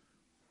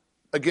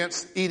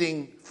against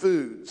eating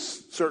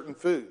foods, certain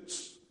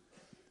foods.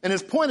 And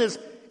his point is,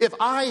 if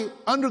I,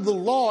 under the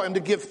law, am to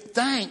give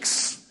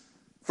thanks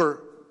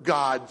for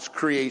God's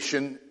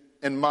creation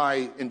and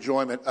my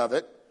enjoyment of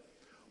it,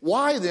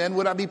 why then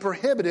would I be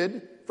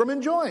prohibited from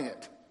enjoying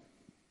it?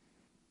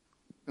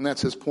 And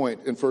that's his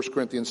point in 1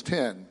 Corinthians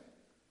 10.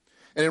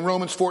 And in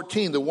Romans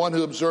 14, the one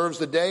who observes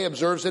the day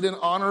observes it in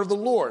honor of the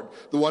Lord.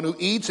 The one who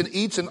eats and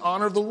eats in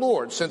honor of the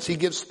Lord, since he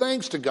gives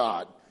thanks to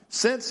God.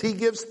 Since he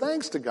gives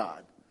thanks to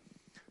God.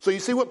 So you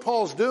see what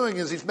Paul's doing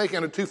is he's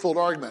making a twofold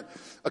argument.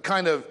 A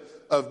kind of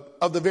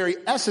the very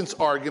essence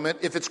argument.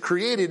 If it's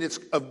created, it's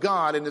of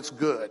God and it's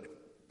good.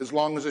 As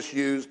long as it's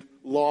used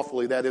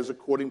lawfully, that is,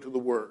 according to the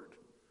word.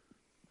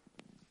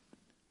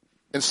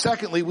 And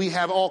secondly, we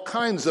have all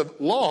kinds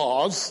of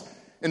laws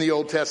in the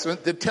Old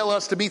Testament that tell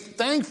us to be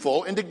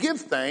thankful and to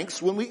give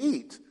thanks when we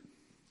eat,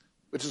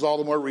 which is all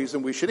the more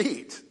reason we should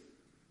eat,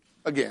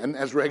 again,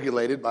 as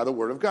regulated by the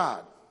Word of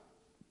God.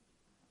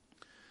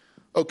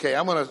 Okay,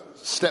 I'm going to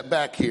step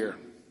back here.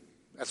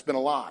 That's been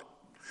a lot.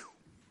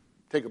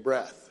 Take a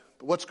breath.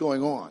 But what's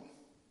going on?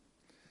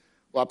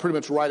 Well, I'll pretty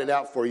much write it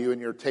out for you in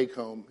your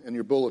take-home, in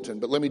your bulletin,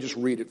 but let me just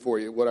read it for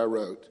you, what I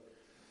wrote.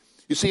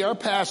 You see, our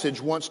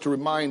passage wants to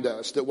remind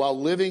us that while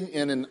living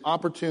in an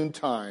opportune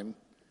time,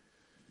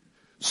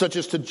 such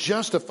as to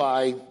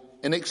justify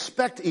and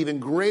expect even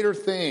greater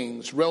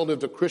things relative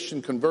to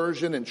Christian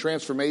conversion and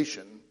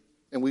transformation,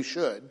 and we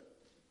should. And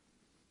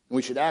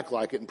we should act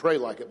like it and pray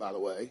like it, by the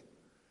way.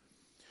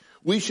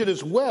 We should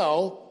as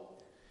well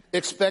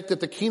expect that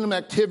the kingdom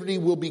activity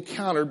will be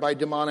countered by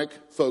demonic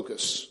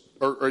focus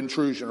or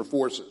intrusion or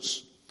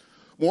forces.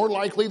 More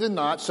likely than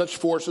not, such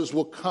forces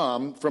will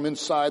come from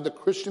inside the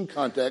Christian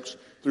context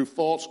through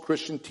false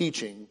Christian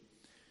teaching,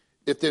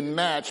 if then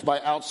matched by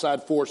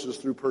outside forces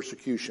through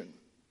persecution.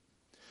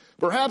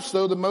 Perhaps,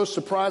 though, the most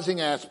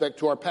surprising aspect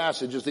to our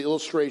passage is the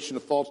illustration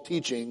of false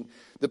teaching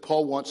that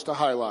Paul wants to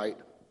highlight.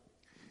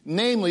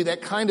 Namely,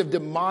 that kind of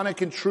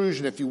demonic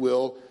intrusion, if you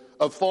will,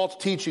 of false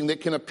teaching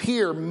that can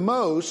appear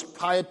most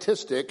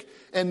pietistic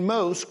and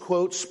most,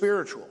 quote,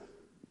 spiritual,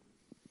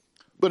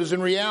 but is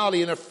in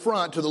reality an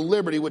affront to the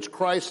liberty which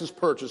Christ has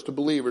purchased to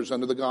believers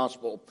under the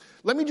gospel.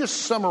 Let me just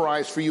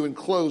summarize for you in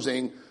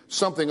closing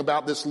something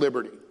about this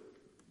liberty.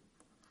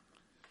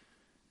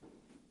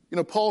 You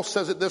know, Paul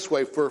says it this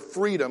way: for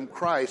freedom,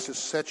 Christ has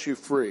set you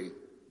free.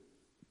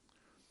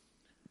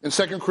 In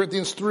 2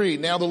 Corinthians 3,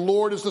 now the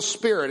Lord is the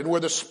Spirit, and where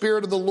the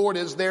Spirit of the Lord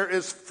is, there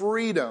is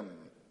freedom.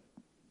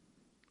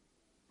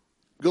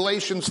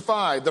 Galatians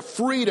 5, the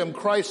freedom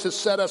Christ has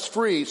set us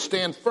free.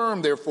 Stand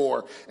firm,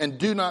 therefore, and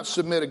do not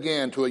submit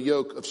again to a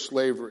yoke of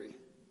slavery.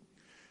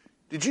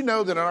 Did you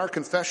know that in our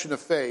confession of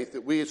faith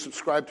that we had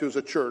subscribed to as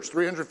a church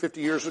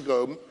 350 years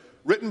ago,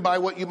 written by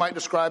what you might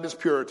describe as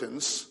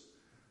Puritans,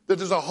 that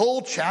there's a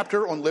whole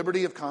chapter on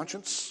liberty of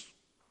conscience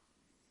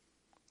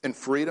and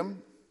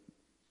freedom?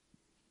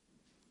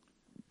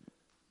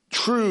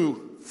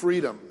 True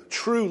freedom,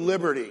 true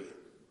liberty,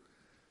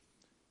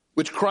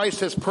 which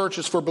Christ has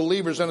purchased for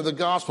believers under the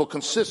gospel,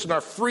 consists in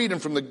our freedom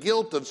from the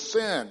guilt of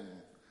sin,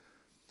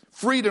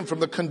 freedom from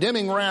the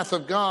condemning wrath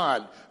of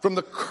God, from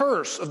the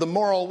curse of the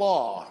moral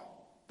law,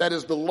 that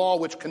is, the law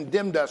which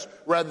condemned us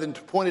rather than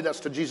pointed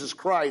us to Jesus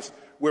Christ,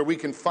 where we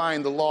can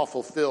find the law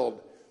fulfilled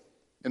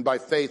and by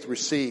faith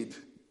received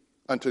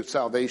unto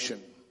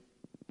salvation.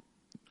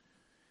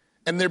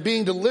 And they're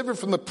being delivered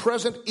from the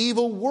present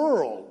evil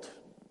world.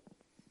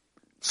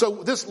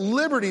 So this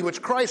liberty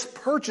which Christ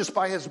purchased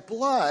by his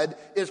blood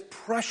is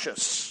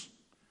precious.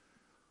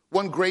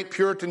 One great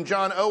Puritan,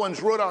 John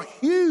Owens, wrote a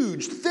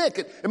huge, thick,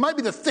 it might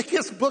be the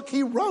thickest book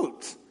he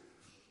wrote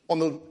on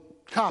the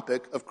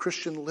topic of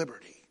Christian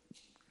liberty.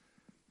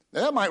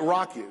 Now that might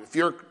rock you. If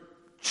you're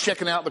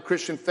checking out the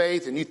Christian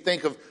faith and you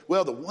think of,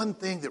 well, the one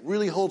thing that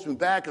really holds me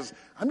back is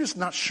I'm just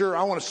not sure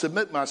I want to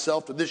submit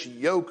myself to this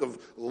yoke of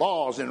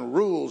laws and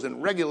rules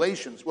and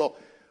regulations. Well,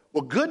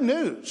 good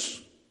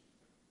news.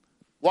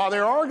 While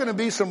there are going to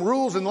be some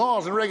rules and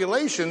laws and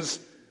regulations,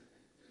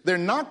 they're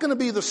not going to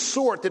be the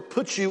sort that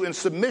puts you in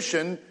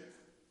submission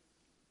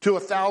to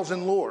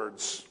 1,000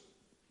 lords,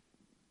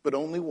 but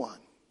only one.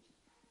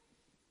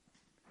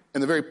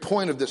 And the very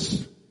point of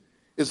this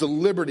is the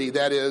liberty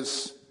that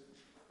has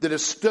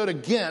stood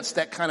against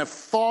that kind of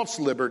false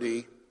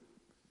liberty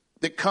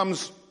that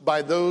comes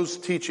by those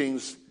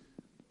teachings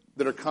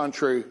that are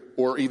contrary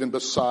or even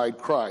beside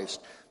Christ.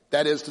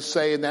 That is to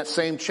say, in that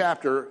same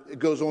chapter, it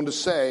goes on to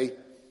say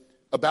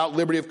about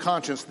liberty of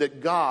conscience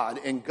that God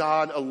and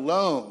God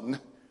alone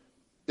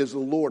is the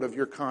Lord of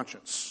your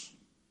conscience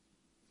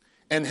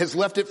and has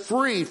left it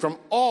free from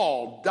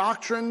all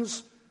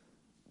doctrines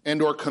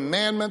and or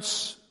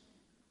commandments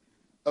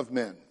of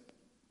men,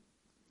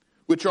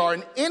 which are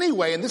in any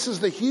way, and this is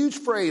the huge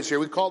phrase here,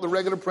 we call it the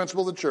regular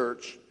principle of the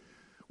church,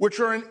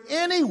 which are in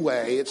any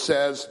way, it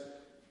says,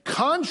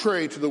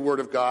 contrary to the word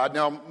of God.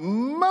 Now,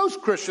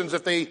 most Christians,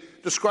 if they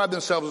describe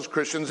themselves as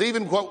Christians,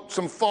 even quote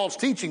some false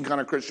teaching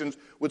kind of Christians,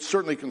 would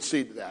certainly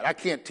concede to that. I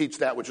can't teach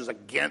that which is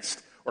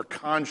against or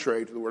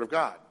contrary to the word of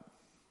God.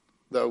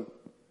 Though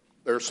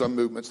there are some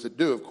movements that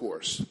do, of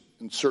course,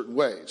 in certain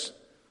ways.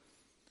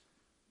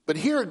 But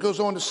here it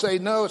goes on to say,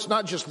 no, it's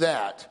not just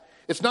that.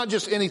 It's not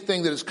just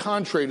anything that is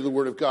contrary to the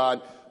word of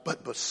God,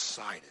 but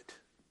beside it.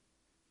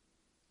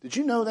 Did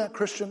you know that,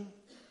 Christian?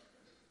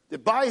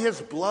 That by his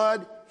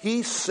blood,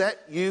 he set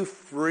you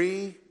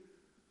free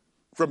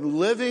from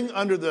living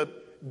under the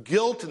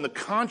guilt and the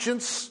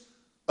conscience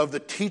of the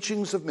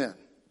teachings of men.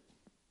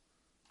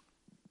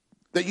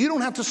 That you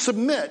don't have to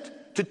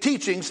submit to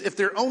teachings if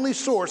their only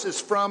source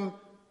is from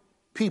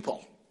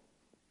people.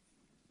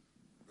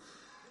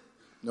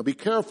 Now be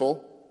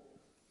careful,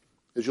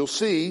 as you'll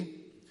see,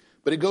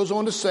 but it goes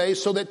on to say,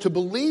 so that to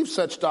believe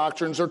such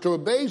doctrines or to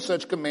obey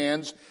such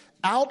commands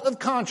out of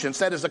conscience,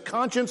 that is a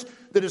conscience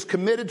that is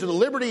committed to the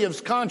liberty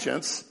of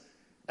conscience,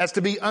 as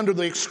to be under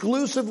the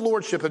exclusive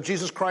lordship of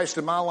Jesus Christ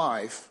in my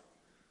life.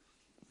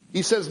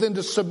 He says then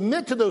to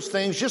submit to those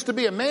things just to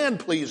be a man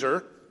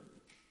pleaser.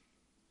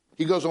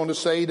 He goes on to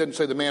say, he doesn't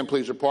say the man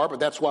pleaser part, but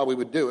that's why we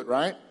would do it,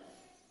 right?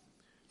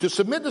 To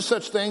submit to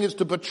such thing is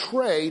to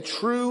betray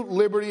true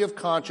liberty of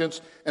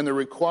conscience and the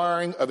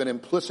requiring of an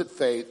implicit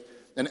faith,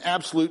 an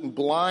absolute and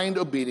blind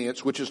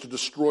obedience, which is to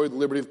destroy the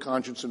liberty of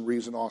conscience and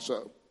reason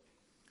also.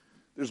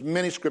 There's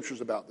many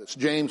scriptures about this.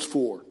 James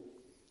 4.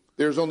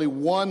 There's only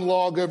one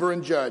lawgiver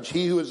and judge,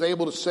 he who is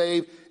able to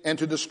save and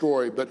to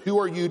destroy. But who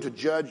are you to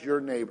judge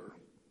your neighbor?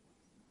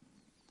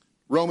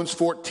 Romans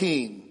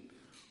 14.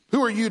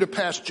 Who are you to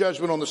pass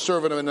judgment on the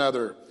servant of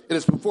another? It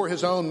is before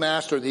his own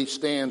master that he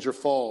stands or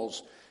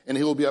falls, and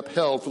he will be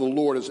upheld, for the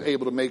Lord is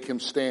able to make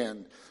him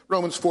stand.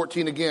 Romans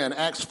 14 again,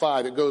 Acts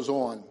 5, it goes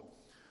on.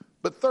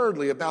 But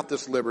thirdly, about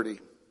this liberty,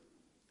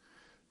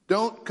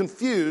 don't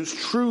confuse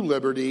true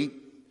liberty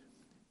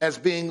as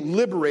being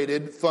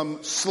liberated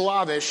from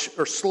slavish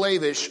or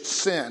slavish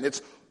sin.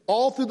 It's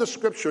all through the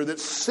scripture that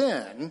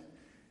sin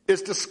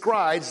is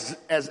described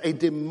as a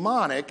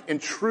demonic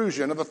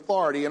intrusion of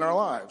authority in our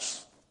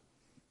lives.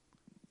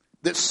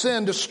 That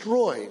sin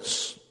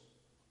destroys.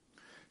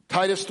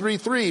 Titus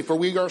 3:3, for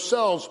we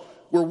ourselves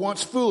were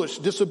once foolish,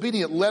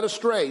 disobedient, led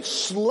astray,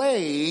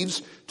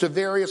 slaves to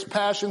various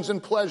passions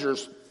and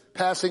pleasures,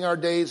 passing our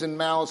days in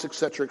malice,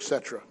 etc.,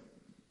 etc.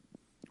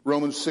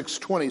 Romans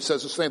 6:20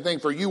 says the same thing,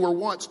 for you were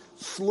once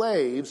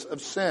slaves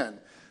of sin.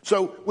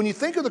 So when you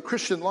think of the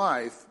Christian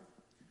life,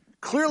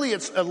 clearly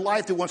it's a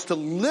life that wants to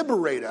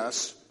liberate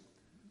us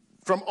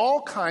from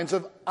all kinds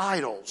of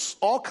idols,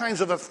 all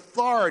kinds of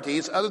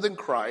authorities other than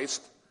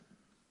Christ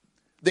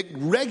that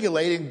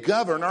regulate and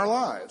govern our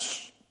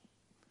lives.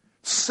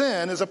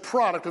 Sin is a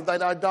product of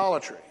that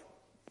idolatry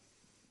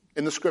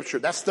in the scripture.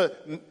 That's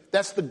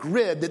the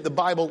grid that the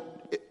Bible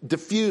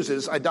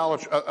diffuses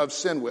idolatry of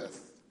sin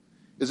with,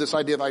 is this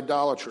idea of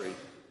idolatry.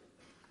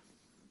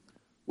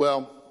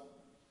 Well,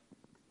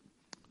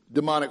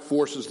 demonic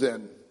forces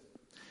then.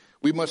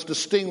 We must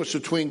distinguish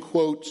between,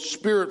 quote,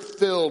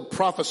 spirit-filled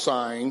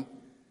prophesying,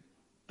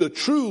 the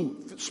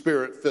true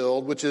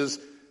spirit-filled, which is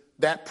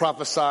that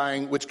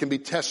prophesying which can be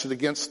tested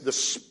against the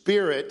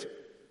spirit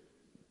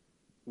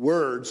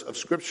words of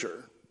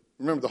Scripture.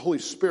 Remember, the Holy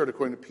Spirit,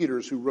 according to Peter,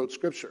 is who wrote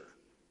Scripture.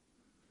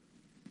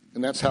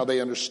 And that's how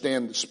they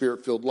understand the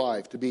spirit-filled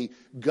life, to be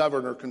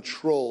governed or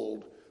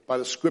controlled by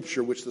the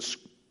Scripture which the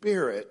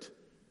Spirit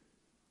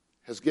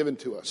has given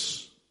to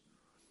us.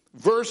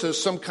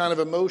 Versus some kind of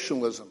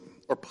emotionalism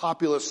or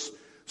populist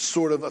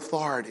sort of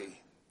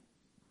authority.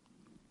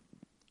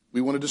 We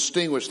want to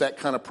distinguish that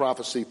kind of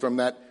prophecy from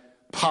that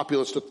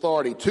populist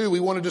authority. 2, we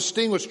want to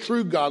distinguish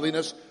true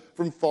godliness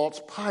from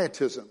false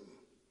pietism.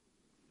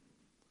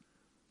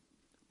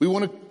 We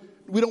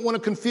don't want to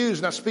confuse,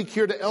 and I speak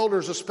here to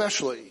elders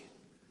especially,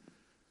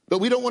 but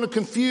we don't want to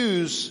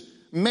confuse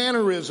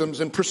mannerisms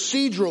and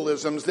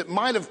proceduralisms that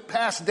might have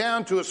passed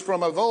down to us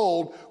from of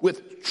old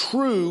with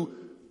true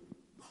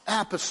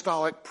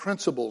apostolic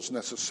principles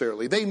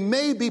necessarily. They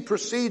may be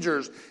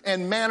procedures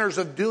and manners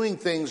of doing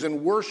things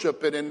in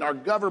worship and in our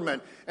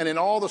government and in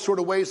all the sort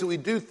of ways that we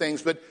do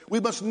things, but we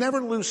must never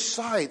lose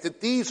sight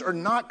that these are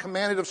not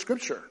commanded of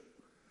Scripture.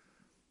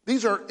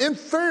 These are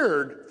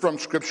inferred from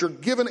Scripture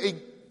given a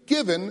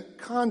given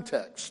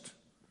context,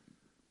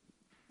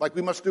 like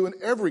we must do in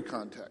every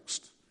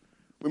context.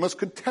 We must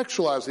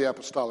contextualize the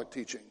apostolic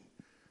teaching.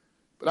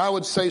 But I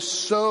would say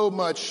so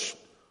much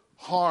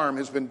harm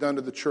has been done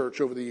to the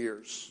church over the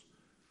years,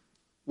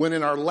 when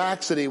in our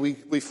laxity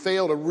we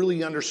fail to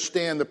really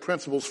understand the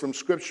principles from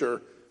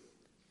Scripture,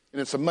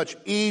 and it's a much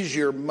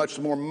easier, much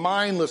more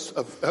mindless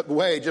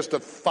way just to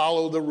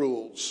follow the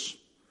rules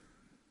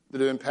that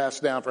have been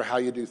passed down for how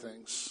you do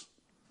things.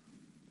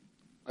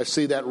 I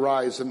see that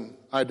rise in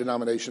my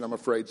denomination, I'm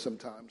afraid,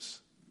 sometimes.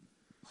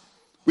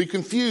 We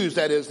confuse,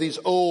 that is, these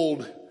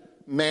old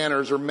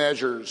manners or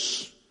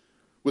measures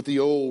with the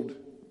old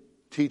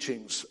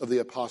teachings of the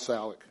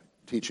apostolic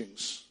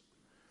teachings.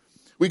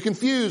 We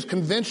confuse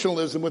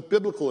conventionalism with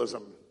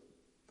biblicalism.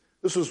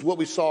 This was what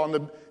we saw in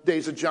the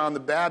days of John the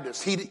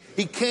Baptist.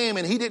 He came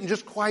and he didn't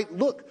just quite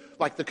look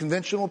like the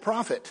conventional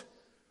prophet.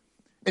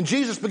 And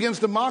Jesus begins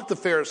to mock the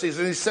Pharisees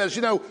and he says,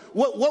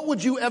 what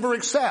would you ever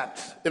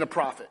accept in a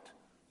prophet?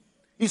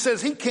 He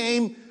says he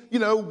came,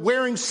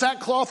 wearing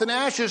sackcloth and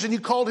ashes and you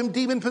called him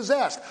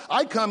demon-possessed.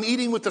 I come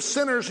eating with the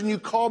sinners and you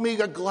call me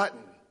a glutton.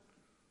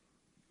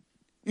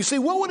 You see,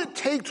 what would it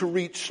take to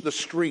reach the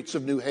streets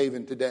of New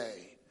Haven today?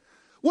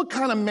 What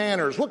kind of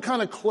manners? What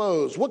kind of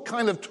clothes? What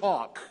kind of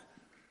talk?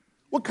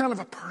 What kind of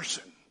a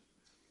person?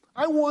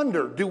 I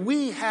wonder, do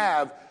we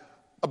have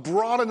a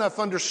broad enough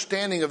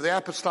understanding of the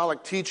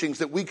apostolic teachings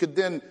that we could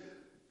then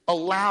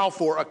allow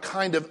for a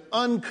kind of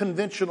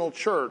unconventional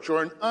church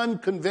or an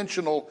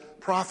unconventional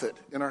prophet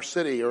in our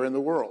city or in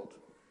the world?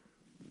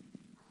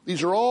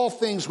 These are all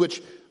things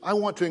which I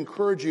want to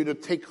encourage you to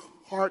take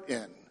heart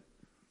in.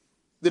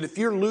 That if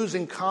you're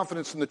losing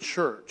confidence in the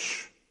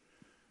church,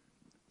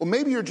 well,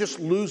 maybe you're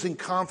just losing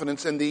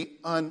confidence in the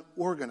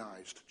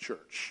unorganized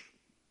church.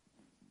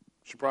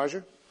 Surprise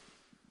you?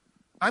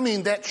 I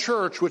mean that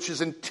church which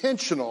is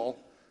intentional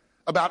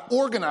about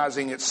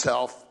organizing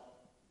itself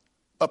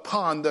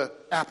upon the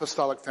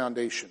apostolic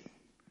foundation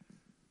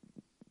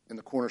and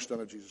the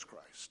cornerstone of Jesus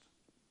Christ.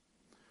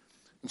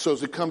 And so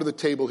as we come to the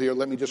table here,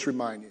 let me just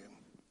remind you.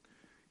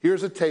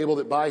 Here's a table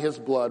that by his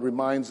blood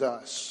reminds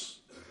us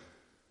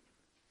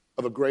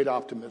of a great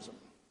optimism.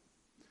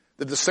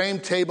 That the same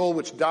table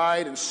which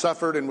died and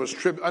suffered and was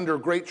under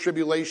great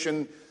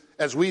tribulation,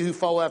 as we who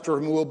follow after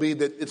him will be,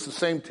 that it's the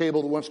same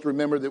table that wants to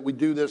remember that we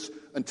do this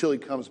until he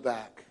comes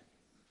back.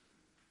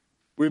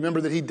 We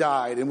remember that he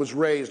died and was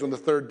raised on the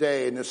third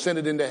day and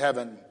ascended into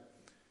heaven.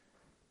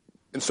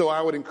 And so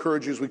I would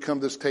encourage you as we come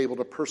to this table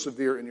to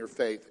persevere in your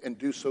faith and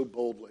do so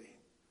boldly,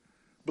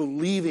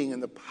 believing in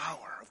the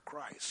power of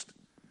Christ,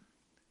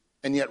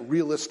 and yet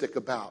realistic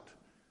about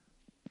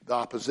the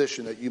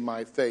opposition that you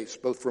might face,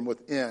 both from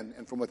within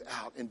and from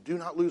without. And do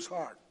not lose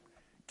heart.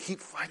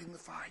 Keep fighting the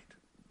fight.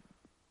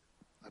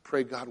 I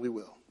pray, God, we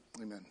will.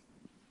 Amen.